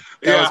 God.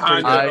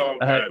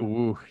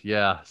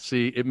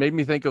 See, it made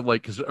me think of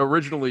like, because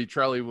originally,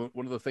 Charlie,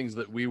 one of the things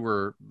that we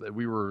were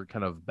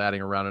kind of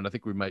batting around, and I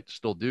think we might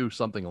still do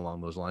something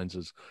along those lines,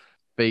 is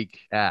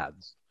fake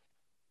ads.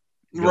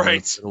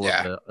 Right.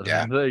 Yeah.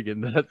 And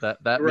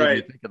that made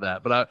me think of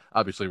that. But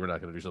obviously, we're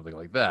not going to do something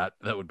like that.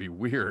 That would be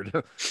weird.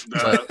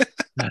 But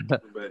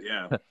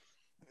yeah.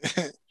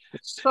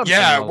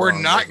 Yeah, we're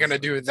not going to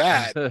do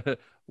that.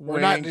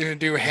 We're not going to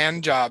do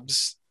hand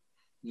jobs.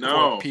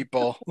 No,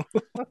 people.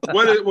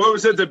 What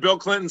was it that Bill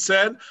Clinton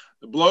said?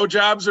 The blow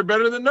jobs are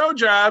better than no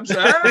jobs.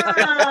 Forget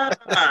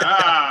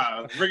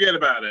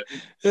about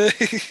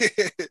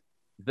it.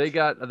 They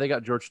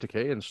got George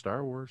Takei in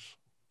Star Wars.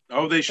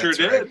 Oh, they sure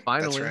did. Right.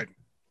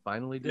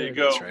 Finally did. There you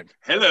go. Right.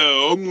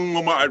 Hello,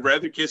 I'd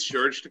rather kiss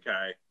George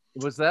Takei.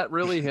 Was that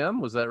really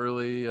him? Was that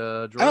really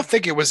George? I don't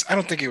think it was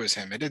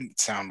him. It didn't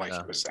sound like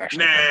it was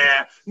actually.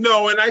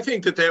 No, and I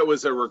think that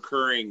was a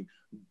recurring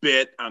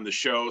bit on the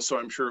show, so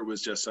I'm sure it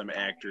was just some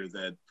actor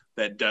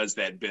that does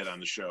that bit on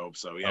the show.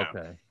 So yeah.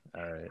 Okay.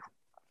 All right.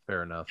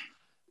 Fair enough.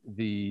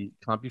 The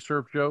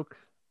CompuServe joke.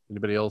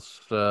 Anybody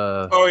else?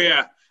 Oh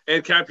yeah,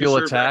 at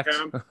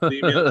CompuServe.com.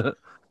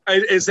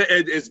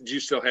 Do you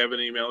still have an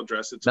email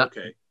address? It's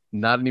okay.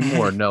 Not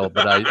anymore, no.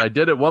 But I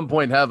did at one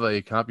point have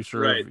a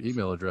CompuServe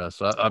email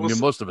address. I mean,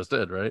 most of us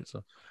did, right?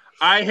 So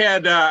I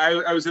had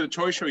I was at a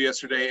toy show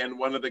yesterday, and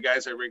one of the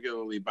guys I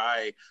regularly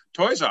buy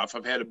toys off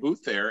of had a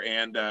booth there,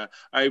 and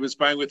I was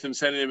buying with him,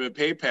 sending him a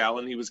PayPal,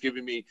 and he was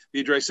giving me the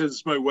address. He says,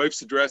 "It's my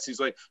wife's address."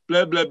 He's like,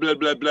 blah blah blah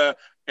blah blah,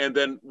 and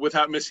then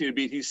without missing a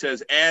beat, he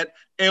says, "At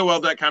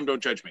AOL.com,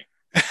 don't judge me."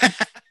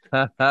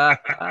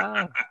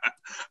 I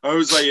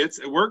was like,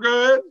 we're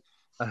good.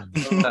 Oh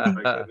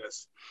my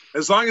goodness.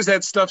 As long as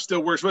that stuff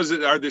still works,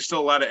 are there still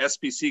a lot of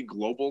SPC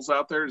Globals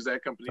out there? Is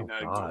that company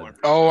not even going?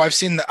 Oh, I've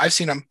seen them.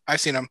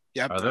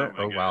 Yep. Are there?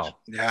 Oh wow.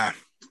 Yeah.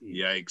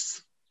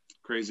 Yikes.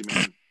 Crazy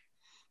man.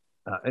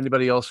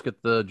 Anybody else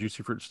get the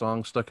Juicy Fruit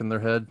song stuck in their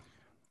head?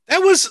 That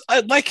was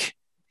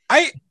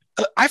I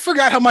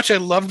forgot how much I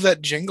loved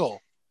that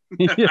jingle.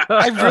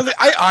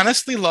 I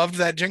honestly loved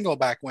that jingle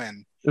back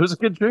when. It was a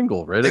good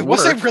jingle, right? It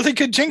was a really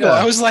good jingle.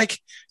 I was like,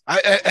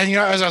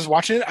 as I was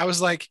watching it, I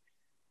was like,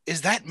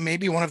 is that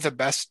maybe one of the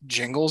best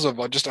jingles of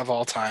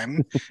all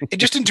time?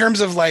 Just in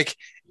terms of like,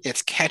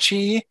 it's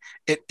catchy.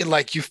 It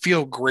like you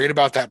feel great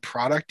about that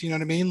product. You know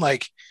what I mean?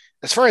 Like,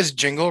 as far as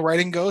jingle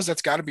writing goes,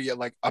 that's got to be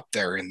like up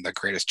there in the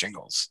greatest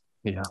jingles.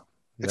 Yeah,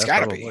 it's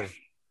got to be. It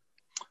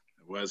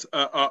was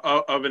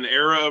of an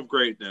era of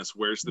greatness.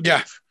 Where's the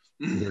beef?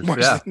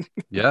 The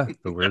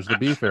where's the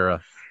beef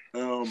era?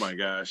 Oh my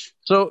gosh!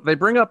 So they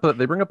bring up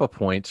a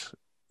point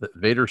that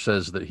Vader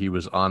says that he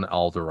was on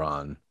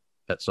Alderaan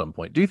at some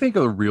point. Do you think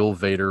a real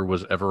Vader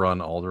was ever on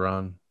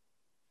Alderaan?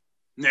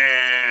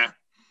 Nah.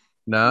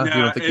 You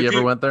don't think he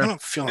ever went there? I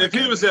don't feel if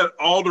he was at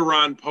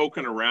Alderaan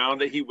poking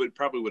around, he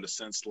probably would have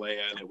sensed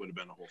Leia, and it would have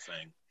been a whole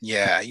thing.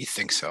 Yeah, you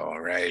think so,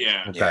 right?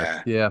 Yeah, okay.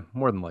 Yeah,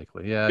 more than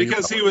likely. Yeah,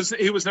 because he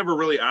was never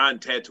really on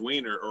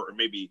Tatooine, or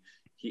maybe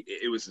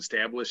it was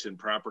established in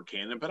proper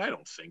canon, but I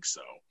don't think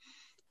so.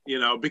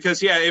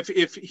 Because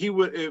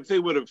if they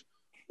would have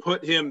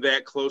put him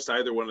that close to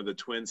either one of the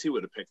twins, he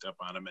would have picked up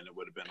on him, and it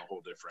would have been a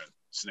whole different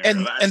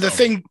scenario. And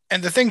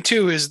the thing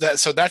too is that,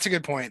 so that's a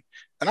good point.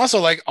 And also,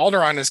 like,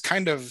 Alderaan is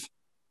kind of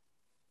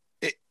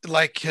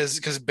like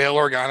because Bail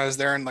Organa is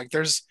there, and like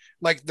there's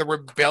like the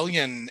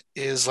rebellion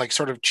is like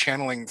sort of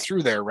channeling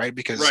through there, right?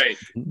 Because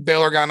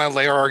Bail Organa,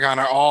 Leia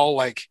Organa, all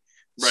like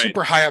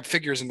super high up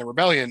figures in the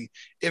rebellion.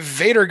 If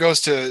Vader goes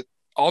to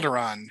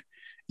Alderaan,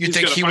 you'd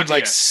think he would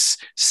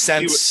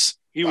sense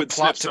he would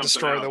plot to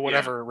destroy the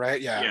whatever, right?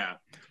 Yeah.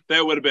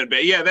 That would have been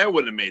bad. Yeah, that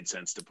wouldn't have made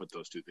sense to put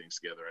those two things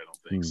together. I don't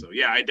think so.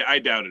 Yeah, I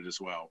doubt it as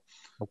well.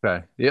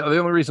 Okay. Yeah, the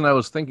only reason I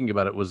was thinking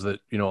about it was that,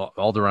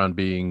 Alderaan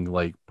being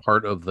like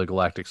part of the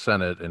Galactic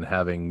Senate and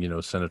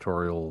having,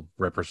 senatorial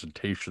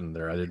representation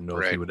there. I didn't know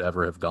if he would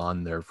ever have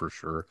gone there for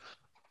sure.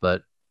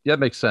 But yeah, it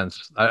makes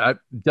sense. I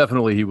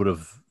definitely he would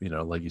have,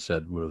 like you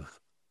said, would have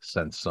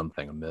sensed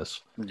something amiss.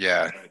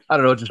 Yeah. I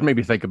don't know. It just made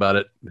me think about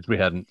it because we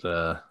hadn't.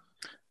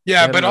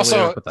 But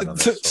also,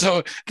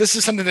 so this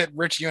is something that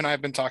Rich, you and I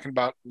have been talking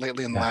about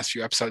lately in the last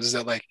few episodes, is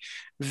that like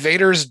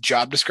Vader's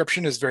job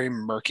description is very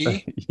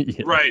murky.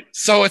 Right.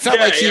 So it's not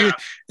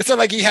it's not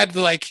like he had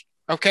to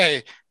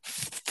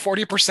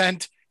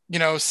 40%,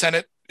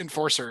 Senate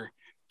enforcer,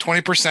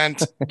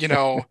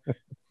 20%,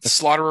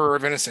 slaughterer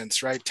of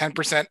innocents, right?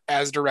 10%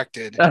 as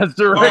directed. As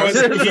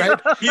directed.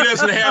 He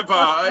doesn't have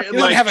a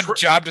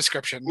job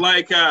description.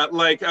 Like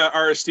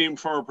our esteemed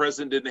former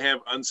president didn't have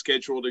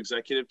unscheduled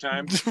executive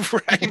time.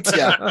 Right.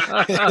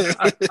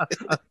 Yeah.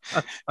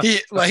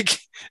 He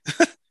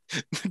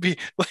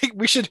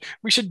we should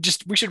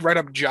write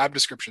up job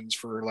descriptions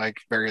for like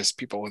various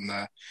people in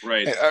the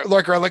I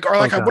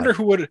wonder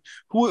who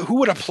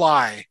would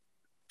apply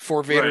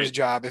for Vader's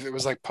job if it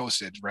was like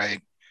posted,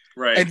 right?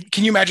 Right. And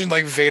can you imagine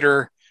like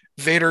Vader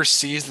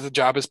sees that the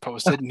job is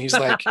posted and he's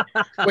like,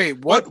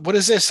 wait, what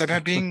is this? I'm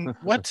not being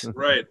what?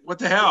 Right. What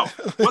the hell?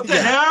 What the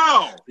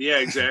hell? Yeah,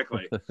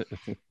 exactly.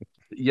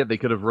 Yeah, they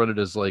could have run it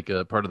as like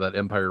a part of that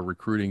Empire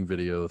recruiting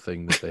video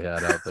thing that they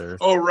had out there.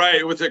 Oh,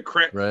 right, with the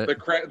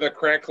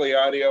crackly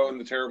audio and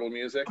the terrible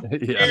music.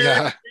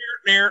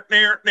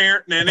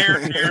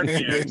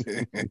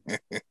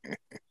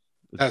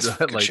 That's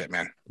good shit,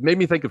 man. It made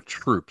me think of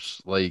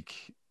Troops. There's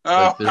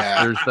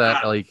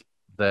that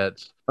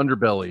that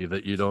underbelly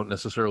that you don't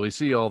necessarily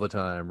see all the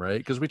time, right?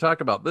 Because we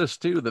talk about this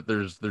too, that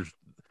there's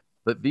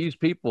that these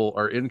people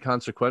are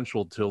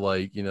inconsequential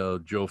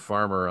to Joe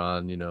Farmer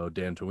on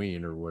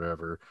Dantooine or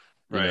whatever,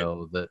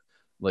 that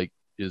like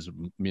is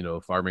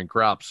farming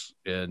crops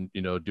and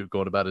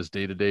going about his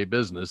day-to-day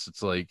business.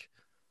 It's like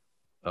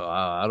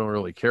I don't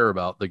really care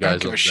about the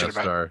guys on the Death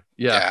Star.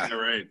 Yeah,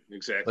 right,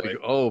 exactly. Like,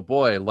 oh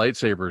boy,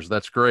 lightsabers,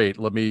 that's great.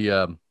 Let me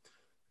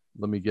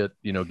get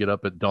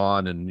up at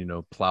dawn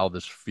and plow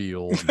this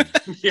field.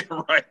 Yeah,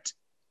 right.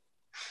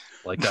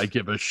 Like I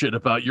give a shit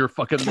about your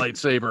fucking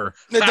lightsaber.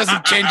 That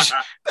doesn't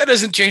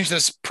change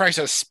the price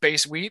of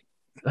space wheat.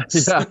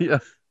 Yeah.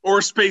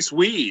 Or space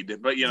weed,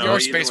 but or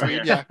space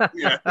weed, yeah.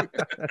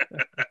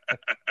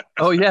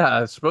 Oh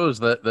yeah, I suppose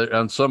that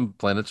on some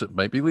planets it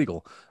might be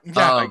legal.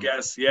 Yeah, I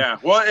guess. Yeah.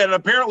 Well, and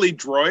apparently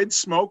droids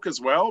smoke as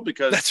well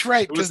because that's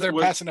right, because they're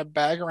passing a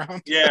bag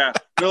around. Yeah,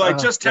 they're like,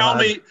 just tell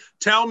me,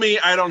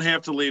 I don't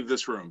have to leave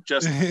this room.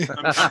 Just I'm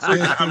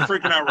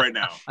freaking out right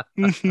now.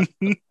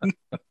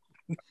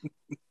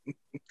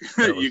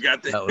 You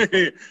got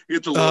the you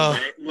get the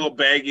little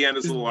baggie on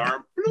his little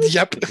arm.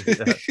 Yep.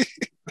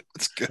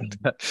 That's good.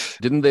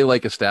 Didn't they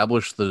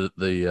establish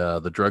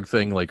the drug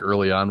thing like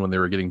early on when they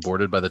were getting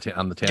boarded by the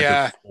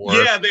Tantive floor?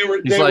 Yeah, they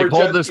were. He's like,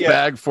 hold this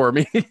bag for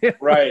me.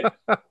 Right.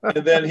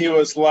 And then he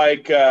was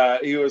like, hey,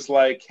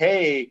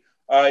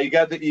 you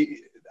got the.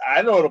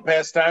 I know it'll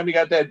pass time. You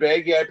got that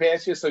baggie I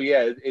passed you, so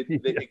yeah,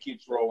 it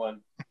keeps rolling.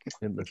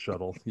 In the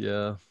shuttle,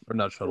 yeah, or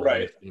not shuttle,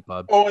 Right. the escape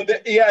pod. Oh, and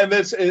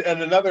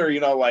and another,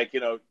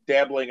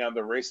 dabbling on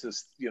the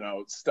racist,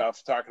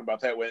 stuff, talking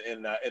about that when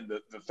in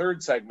the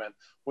third segment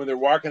when they're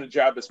walking to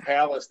Jabba's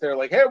palace, they're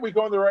like, "Hey, are we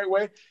going the right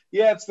way?"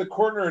 Yeah, it's the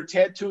corner of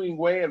Tattooing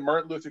Way and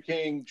Martin Luther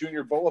King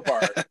Jr.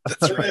 Boulevard.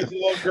 That's right. The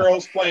little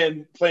girls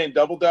playing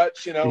double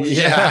dutch,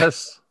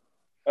 Yes.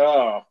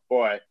 Oh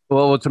boy.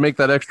 Well, to make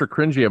that extra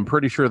cringy, I'm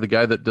pretty sure the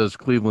guy that does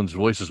Cleveland's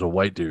voice is a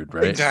white dude,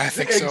 right? I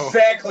think so.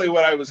 Exactly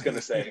what I was going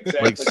to say.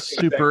 Exactly, like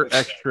super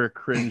extra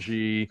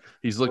cringy.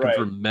 He's looking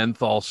for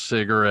menthol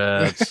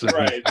cigarettes.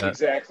 Right,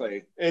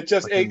 exactly. It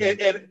just and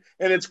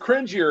it's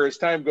cringier as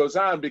time goes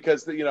on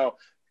because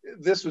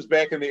this was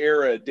back in the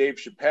era of Dave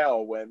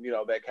Chappelle when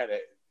that kind of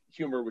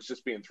humor was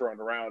just being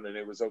thrown around and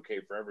it was okay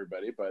for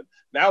everybody, but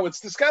now it's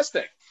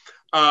disgusting,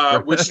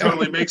 which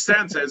totally makes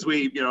sense as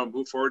we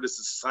move forward as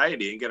a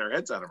society and get our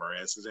heads out of our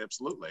asses.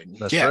 Absolutely.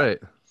 That's right.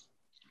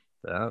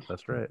 Yeah,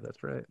 that's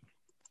right.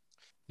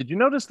 Did you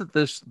notice that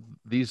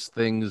these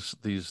things,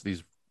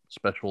 these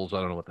specials, I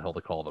don't know what the hell to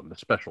call them, the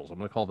specials, I'm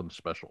going to call them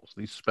specials,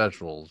 these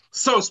specials,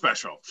 so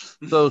special,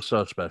 so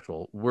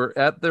special, were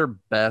at their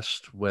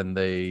best when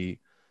they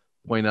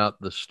point out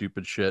the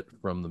stupid shit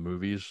from the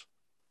movies.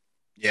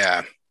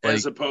 Yeah.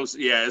 As opposed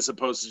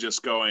to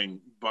just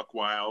going buck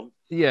wild.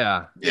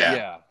 Yeah.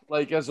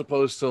 Like as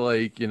opposed to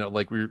like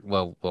like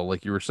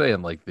like you were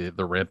saying, like the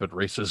rampant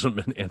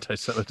racism and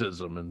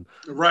anti-Semitism and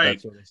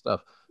that sort of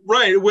stuff.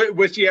 Right,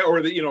 which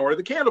or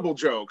the cannibal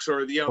jokes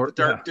or the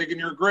dark dig in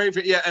your grave.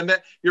 Yeah, and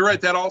that you're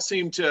right. That all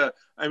seemed to.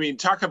 I mean,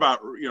 talk about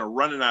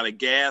running out of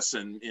gas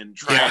and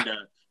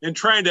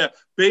trying to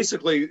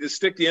basically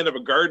stick the end of a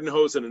garden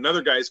hose in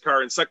another guy's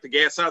car and suck the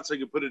gas out so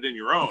you can put it in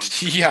your own.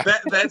 Yeah,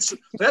 that's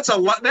a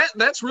lot.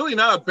 That's really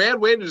not a bad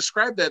way to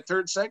describe that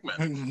third segment.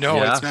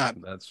 No, it's not.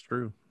 That's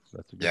true.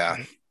 That's a good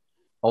point.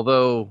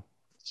 Although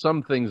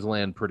some things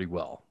land pretty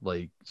well,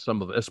 like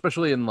some of it,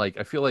 especially in I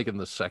feel like in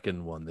the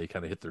second one they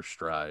kind of hit their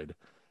stride.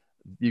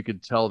 You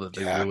could tell that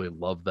they really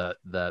love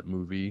that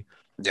movie.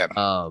 Yeah.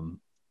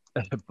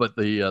 But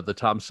the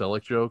Tom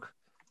Selleck joke.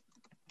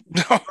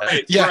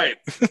 Right.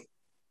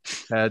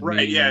 Had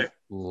me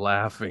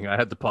laughing. I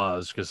had to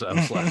pause because I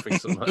was laughing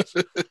so much.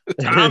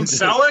 Tom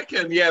Selleck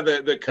and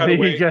the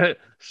cutaway. He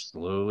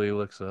slowly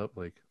looks up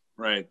like.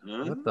 Right.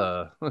 What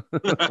the?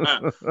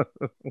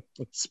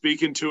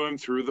 Speaking to him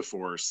through the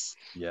Force.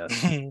 Yes.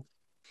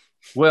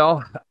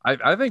 Well,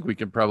 I think we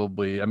can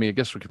probably. I mean, I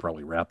guess we could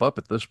probably wrap up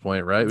at this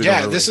point, right?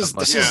 This is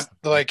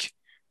like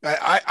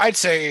I'd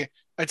say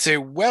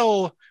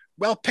well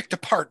picked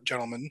apart,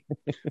 gentlemen.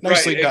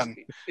 Nicely done.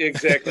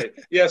 Exactly.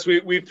 Yes,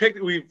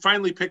 we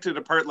finally picked it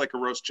apart like a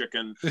roast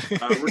chicken,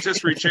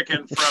 rotisserie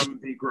chicken from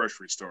the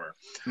grocery store.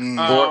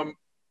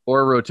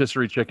 Or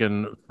rotisserie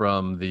chicken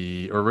from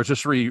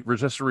rotisserie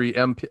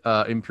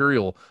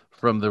imperial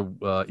from the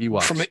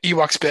Ewoks. From the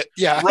Ewoks bit,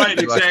 yeah. Right,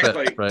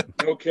 exactly. Bit, right.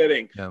 No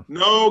kidding. Yeah.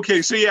 No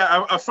kidding. So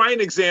a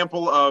fine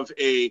example of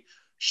a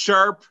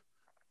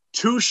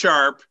too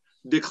sharp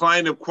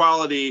decline of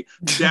quality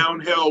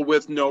downhill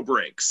with no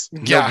brakes.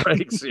 No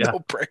brakes. Yeah. No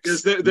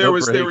brakes.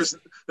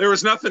 There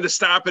was nothing to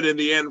stop it in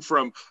the end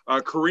from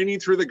careening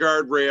through the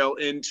guardrail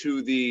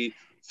into the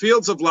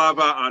fields of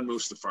lava on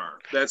Mustafar.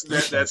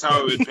 That's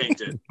how it was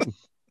painted.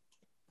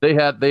 They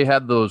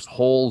had those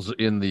holes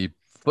in the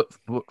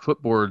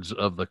footboards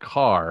of the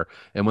car,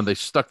 and when they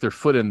stuck their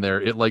foot in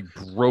there, it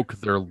broke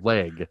their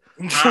leg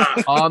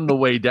on the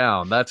way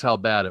down. That's how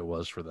bad it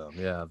was for them.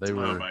 Yeah, they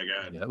were. Oh my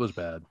god, yeah, it was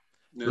bad.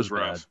 It was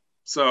rough. Bad.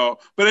 So,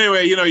 but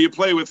anyway, you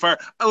play with fire.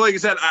 Like I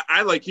said,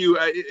 I like you.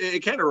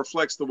 It kind of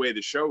reflects the way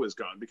the show has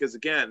gone because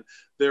again,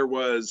 there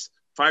was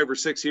 5 or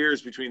 6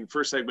 years between the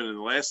first segment and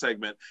the last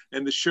segment,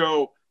 and the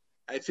show.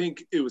 I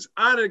think it was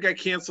on. It got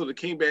canceled. It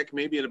came back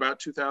maybe in about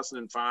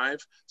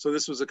 2005. So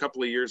this was a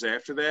couple of years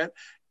after that,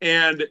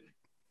 and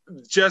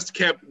just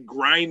kept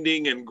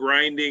grinding, and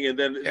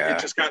then it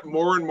just got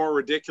more and more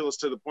ridiculous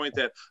to the point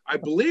that I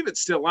believe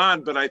it's still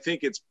on, but I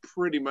think it's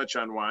pretty much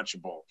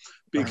unwatchable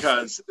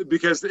because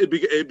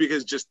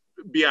just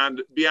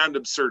beyond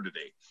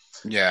absurdity.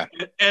 Yeah,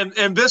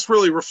 and this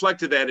really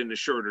reflected that in a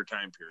shorter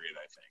time period,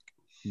 I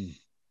think.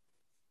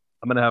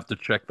 I'm gonna have to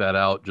check that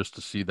out just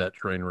to see that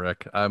train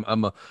wreck.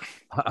 I'm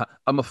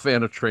a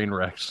fan of train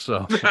wrecks,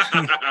 so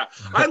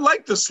I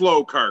like the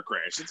slow car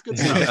crash. It's good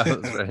stuff. Yeah,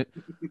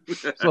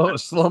 that's right.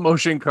 Slow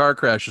motion car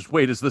crashes.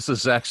 Wait, is this a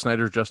Zack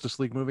Snyder Justice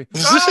League movie?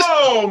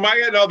 Oh my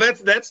god! No,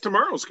 that's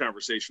tomorrow's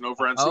conversation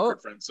over on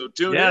Secret Friends. So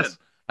tune in.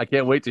 I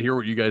can't wait to hear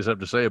what you guys have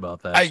to say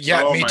about that.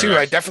 Me too. Gosh.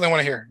 I definitely want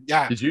to hear.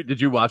 Yeah. Did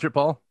you watch it,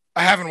 Paul?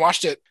 I haven't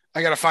watched it.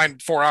 I got to find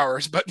 4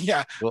 hours, but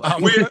yeah. Well,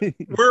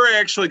 we're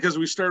actually, because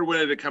we started when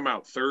it had come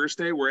out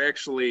Thursday,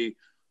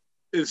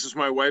 this is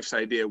my wife's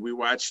idea. We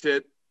watched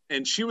it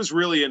and she was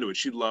really into it.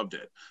 She loved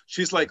it.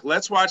 She's like,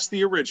 let's watch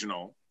the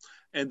original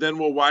and then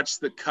we'll watch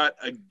the cut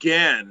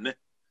again.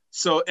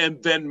 So,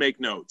 and then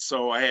make notes.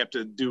 So I have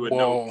to do a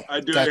note. I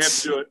have to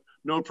do it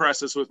note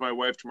process with my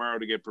wife tomorrow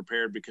to get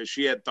prepared because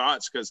she had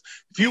thoughts. Because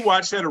if you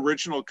watch that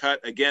original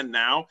cut again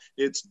now,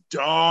 it's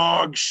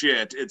dog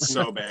shit. It's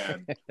so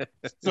bad.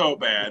 So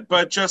bad.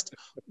 But just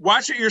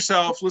watch it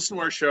yourself, listen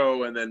to our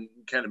show, and then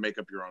kind of make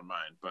up your own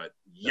mind. But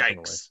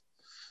yikes.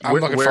 I'm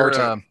looking forward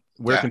to it.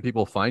 Where can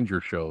people find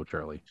your show,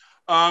 Charlie?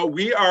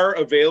 We are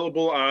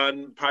available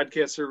on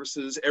podcast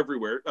services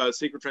everywhere.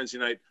 Secret Friends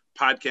Unite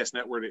Podcast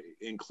Network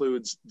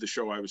includes the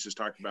show I was just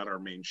talking about, our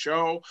main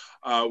show.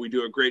 We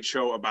do a great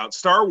show about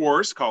Star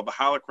Wars called the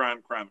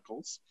Holocron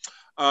Chronicles.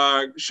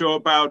 Show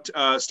about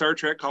Star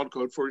Trek called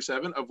Code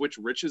 47, of which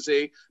Rich is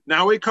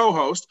now a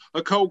co-host,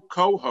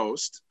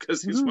 co-host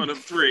because he's one of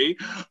three.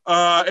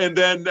 And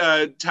then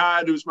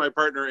Todd, who's my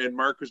partner, and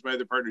Mark, who's my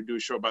other partner, do a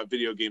show about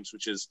video games,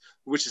 which is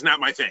not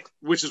my thing,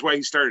 which is why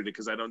he started it,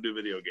 because I don't do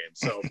video games.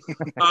 So,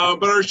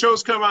 but our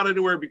shows come out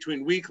anywhere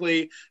between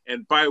weekly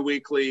and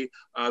bi-weekly.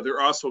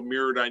 They're also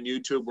mirrored on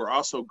YouTube. We're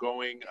also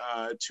going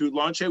to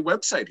launch a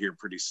website here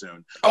pretty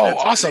soon. Oh,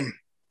 awesome.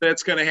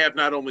 That's going to have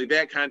not only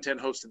that content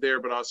hosted there,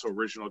 but also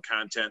original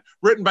content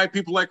written by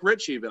people like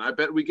Rich. Even I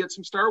bet we get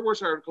some Star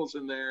Wars articles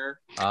in there.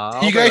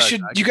 You guys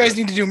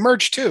need to do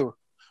merch too.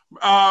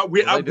 Oh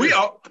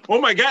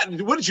my God!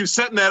 What did you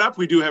setting that up?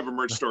 We do have a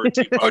merch store.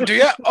 Oh, do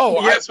you?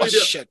 Oh, yes, we do.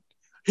 Shit.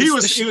 He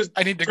was.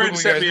 I need to Google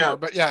you guys more,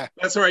 but yeah,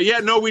 that's all right. Yeah,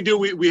 no, we do.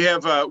 We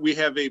have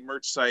a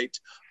merch site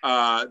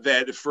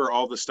that for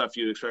all the stuff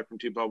you'd expect from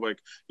TeePublic,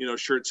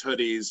 shirts,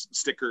 hoodies,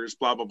 stickers,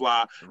 blah blah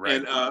blah,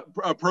 right.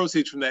 And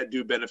proceeds from that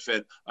do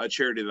benefit a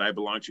charity that I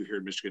belong to here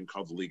in Michigan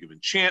called the League of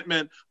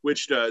Enchantment,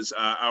 which does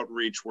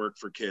outreach work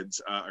for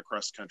kids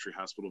across the country,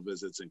 hospital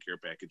visits and care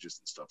packages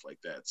and stuff like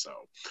that. So,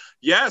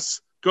 yes.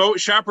 Go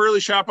shop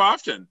early, shop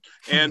often,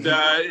 and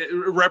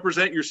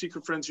represent your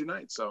Secret Friends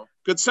Unite. So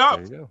good stuff.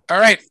 There you go. All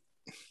right.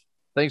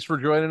 Thanks for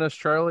joining us,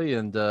 Charlie.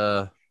 And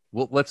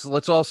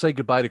let's all say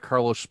goodbye to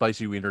Carlos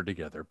Spicy Wiener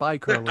together. Bye,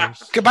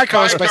 Carlos. Goodbye,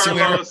 Carlos Spicy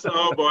Wiener.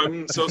 Oh boy,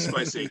 I'm so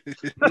spicy.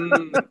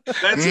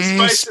 That's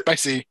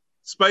a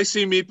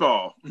spicy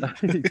meatball.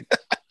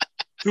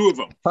 Two of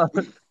them.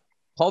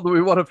 Paul, do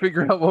we want to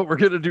figure out what we're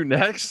gonna do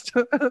next?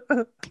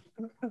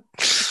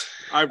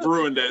 I've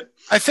ruined it.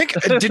 I think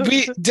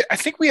I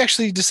think we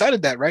actually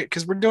decided that, right?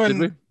 Because we're doing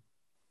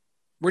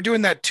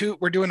that too.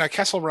 We're doing a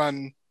Kessel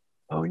Run.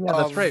 Oh yeah,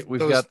 that's right. We've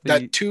got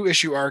that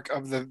 2-issue arc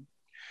of the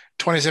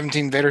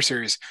 2017 Vader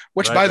series,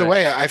 which by the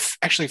way, I've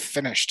actually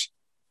finished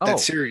that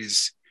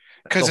series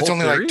because it's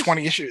only like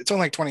 20 issues. It's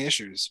only like 20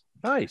 issues.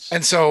 Nice.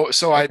 And so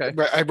okay.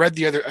 I read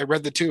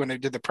the 2 and I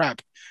did the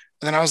prep,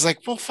 and then I was like,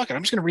 well, fuck it,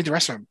 I'm just gonna read the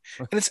rest of them,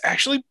 and it's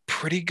actually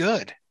pretty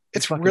good.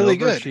 It's really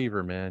good.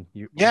 Overachiever, man.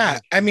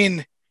 I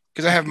mean,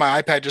 because I have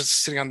my iPad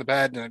just sitting on the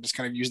bed and I just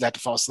kind of use that to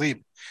fall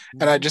asleep.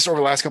 And I just over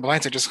the last couple of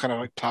nights, I just kind of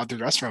like plowed through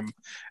the rest of them.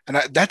 And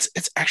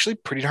it's actually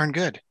pretty darn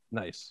good.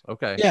 Nice.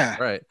 Okay. Yeah.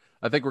 All right.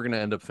 I think we're going to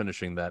end up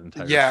finishing that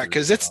entire. Yeah.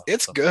 Cause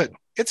it's good.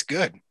 It's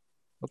good.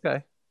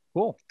 Okay,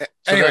 cool.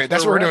 Anyway,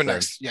 that's what we're doing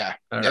next. Yeah.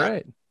 All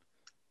right.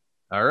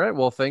 All right.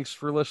 Well, thanks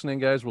for listening,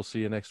 guys. We'll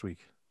see you next week.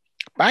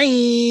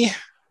 Bye.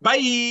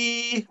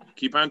 Bye.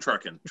 Keep on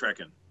trekking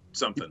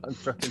something.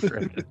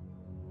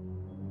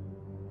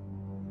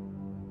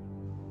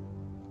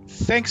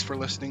 Thanks for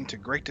listening to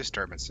Great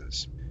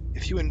Disturbances.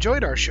 If you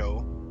enjoyed our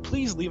show,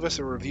 please leave us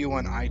a review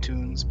on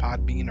iTunes,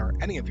 Podbean, or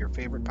any of your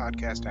favorite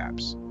podcast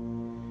apps.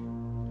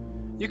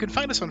 You can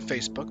find us on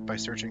Facebook by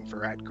searching for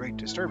 @Great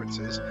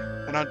Disturbances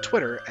and on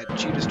Twitter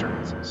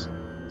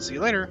 @GDisturbances. See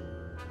you later.